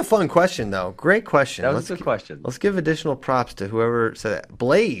game. That was a fun question, though. Great question. That was a good question. Let's give additional props to whoever said that.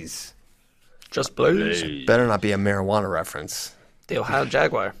 Blaze. Just Blues. Better not be a marijuana reference. The Ohio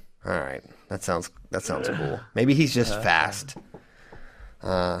Jaguar. All right, that sounds cool. Maybe he's just fast.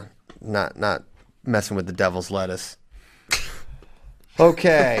 Not messing with the devil's lettuce.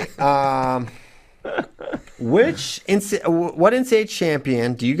 Okay. What NCAA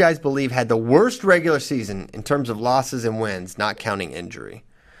champion do you guys believe had the worst regular season in terms of losses and wins, not counting injury?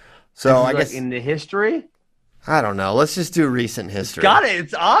 So I guess in the history, I don't know. Let's just do recent history. got it.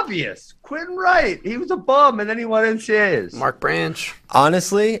 It's obvious. Quentin Wright. He was a bum, and then he won NCAAs. Mark Branch.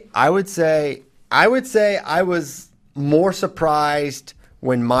 Honestly, I would say I was more surprised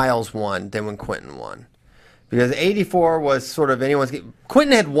when Miles won than when Quentin won. Because 84 was sort of anyone's game.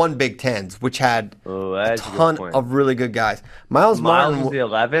 Quentin had won Big Tens, which had a ton of really good guys. Miles Martin was the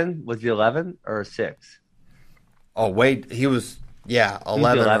 11. Was the 11 or 6? Oh, wait. He was,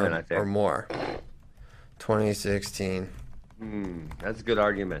 11, 11 I think. or more. 2016. That's a good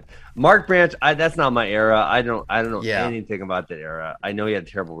argument. Mark Branch, that's not my era. I don't know anything about that era. I know he had a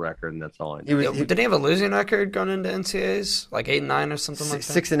terrible record, and that's all I know. Did he have a losing record going into NCAAs? Like 8-9 or something like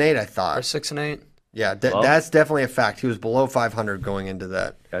that? 6-8, I thought. Or 6-8? Yeah, that's definitely a fact. He was below 500 going into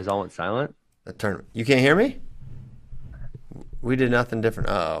that. You guys all went silent? The tournament. You can't hear me? We did nothing different.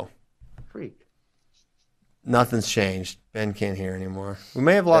 Uh-oh. Freak. Nothing's changed. Ben can't hear anymore. We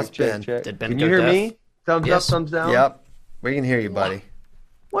may have lost Ben. Check. Did Ben Can go you hear deaf? me? Thumbs Yes. up, thumbs down? Yep. We can hear you, buddy.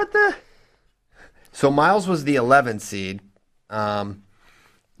 What the? So Miles was the 11th seed.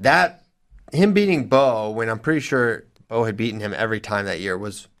 That him beating Bo, when I'm pretty sure Bo had beaten him every time that year,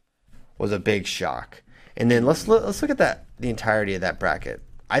 was a big shock. And then let's look at the entirety of that bracket.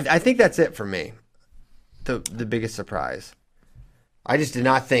 I think that's it for me. The biggest surprise. I just did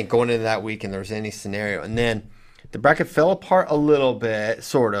not think going into that weekend there was any scenario. And then the bracket fell apart a little bit,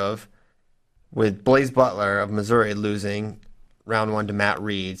 sort of, with Blaze Butler of Missouri losing round 1 to Matt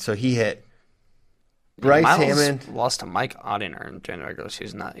Reed. So he hit Bryce Miles Hammond. lost to Mike Ottinger during the regular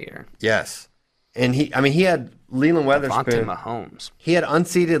season that year. Yes. And he had Leland Devontae Weatherspoon. Mahomes. He had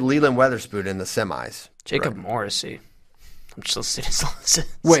unseeded Leland Weatherspoon in the semis. Jacob Morrissey. I'm still seeing his losses.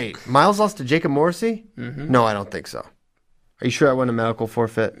 Wait, Miles lost to Jacob Morrissey? Mm-hmm. No, I don't think so. Are you sure I won a medical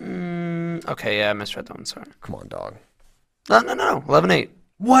forfeit? Okay, yeah, I misread that one. Sorry. Come on, dog. No. 11-8.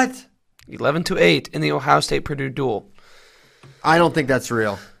 What? 11-8 in the Ohio State-Purdue duel. I don't think that's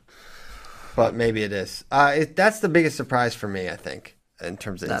real. But maybe it is. That's the biggest surprise for me, I think, in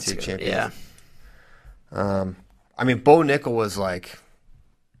terms of NCAA champions. Yeah. I mean, Bo Nickel was like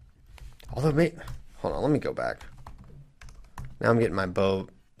Although, hold on, let me go back. Now I'm getting my Bo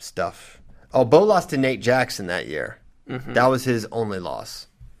stuff. Oh, Bo lost to Nate Jackson that year. Mm-hmm. That was his only loss.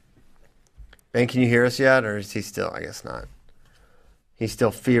 Ben, can you hear us yet, or is he still? I guess not. He's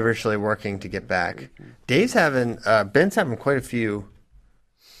still feverishly working to get back. Ben's having quite a few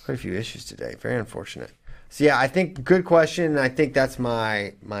issues today. Very unfortunate. So yeah, I think good question. And I think that's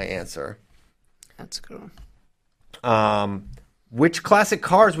my answer. That's good. Which classic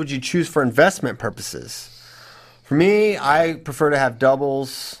cars would you choose for investment purposes? For me, I prefer to have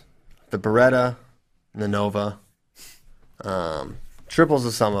doubles, the Beretta, and the Nova. Triples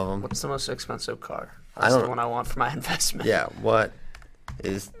of some of them. What's the most expensive car? That's the one I want for my investment. Yeah, what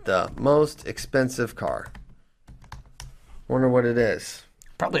is the most expensive car? Wonder what it is.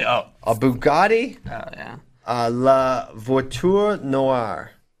 Probably a Bugatti. Oh yeah. La Voiture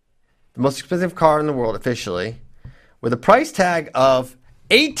Noire, the most expensive car in the world officially, with a price tag of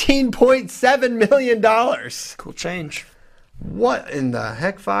 $18.7 million. Cool change. What in the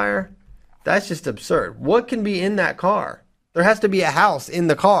heck, Fire? That's just absurd. What can be in that car? There has to be a house in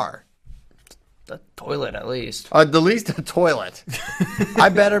the car. The toilet, at least. At least a toilet. I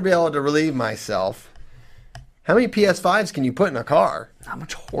better be able to relieve myself. How many PS5s can you put in a car? How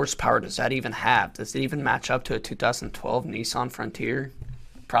much horsepower does that even have? Does it even match up to a 2012 Nissan Frontier?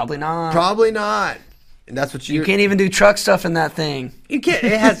 Probably not. Probably not. And that's what you can't even do truck stuff in that thing. You can't.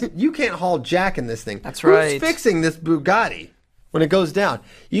 It has. You can't haul jack in this thing. That's right. Who's fixing this Bugatti when it goes down?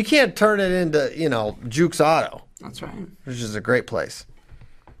 You can't turn it into Juke's Auto. That's right. Which is a great place.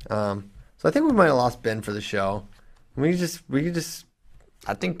 So I think we might have lost Ben for the show. We could just.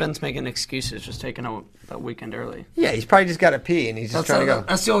 I think Ben's making excuses, just taking a weekend early. Yeah, he's probably just got to pee and he's just trying to go.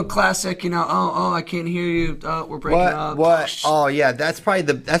 That's the old classic, Oh, I can't hear you. We're breaking up. What? Oh, yeah, that's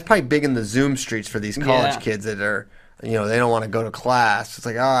probably big in the Zoom streets for these college kids that are, they don't want to go to class. It's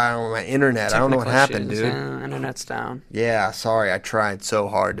like, I don't know my internet. I don't know what happened, dude. Yeah, internet's down. Yeah, sorry, I tried so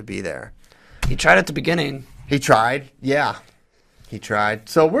hard to be there. He tried at the beginning. He tried, yeah. He tried.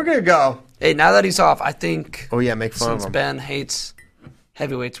 So we're gonna go. Hey, now that he's off, I think. Oh yeah, make fun of him. Since Ben hates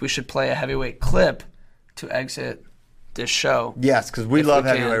heavyweights, we should play a heavyweight clip to exit this show. Yes, because we love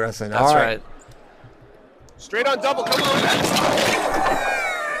heavyweight wrestling. That's right. Straight on double. Come on.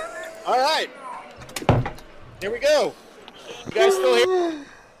 All right. Here we go. You guys still here?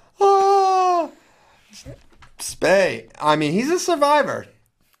 Oh, Spay. I mean, he's a survivor.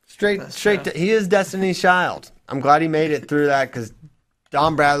 He is Destiny's Child. I'm glad he made it through that because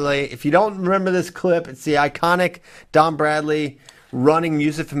Don Bradley, if you don't remember this clip, it's the iconic Don Bradley running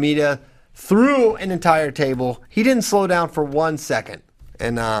Yusuf Hamida through an entire table. He didn't slow down for 1 second.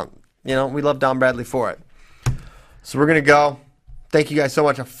 And, we love Don Bradley for it. So we're going to go. Thank you guys so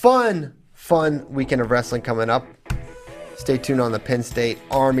much. A fun weekend of wrestling coming up. Stay tuned on the Penn State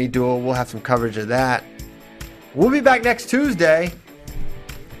Army duel. We'll have some coverage of that. We'll be back next Tuesday.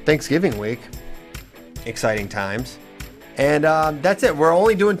 Thanksgiving week. Exciting times. And that's it. We're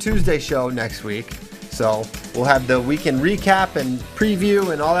only doing Tuesday show next week. So we'll have the weekend recap and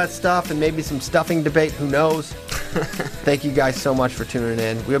preview and all that stuff and maybe some stuffing debate. Who knows? Thank you guys so much for tuning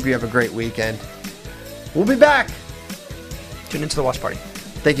in. We hope you have a great weekend. We'll be back. Tune into the watch party.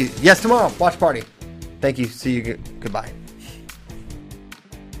 Thank you. Yes, tomorrow. Watch party. Thank you. See you. Goodbye.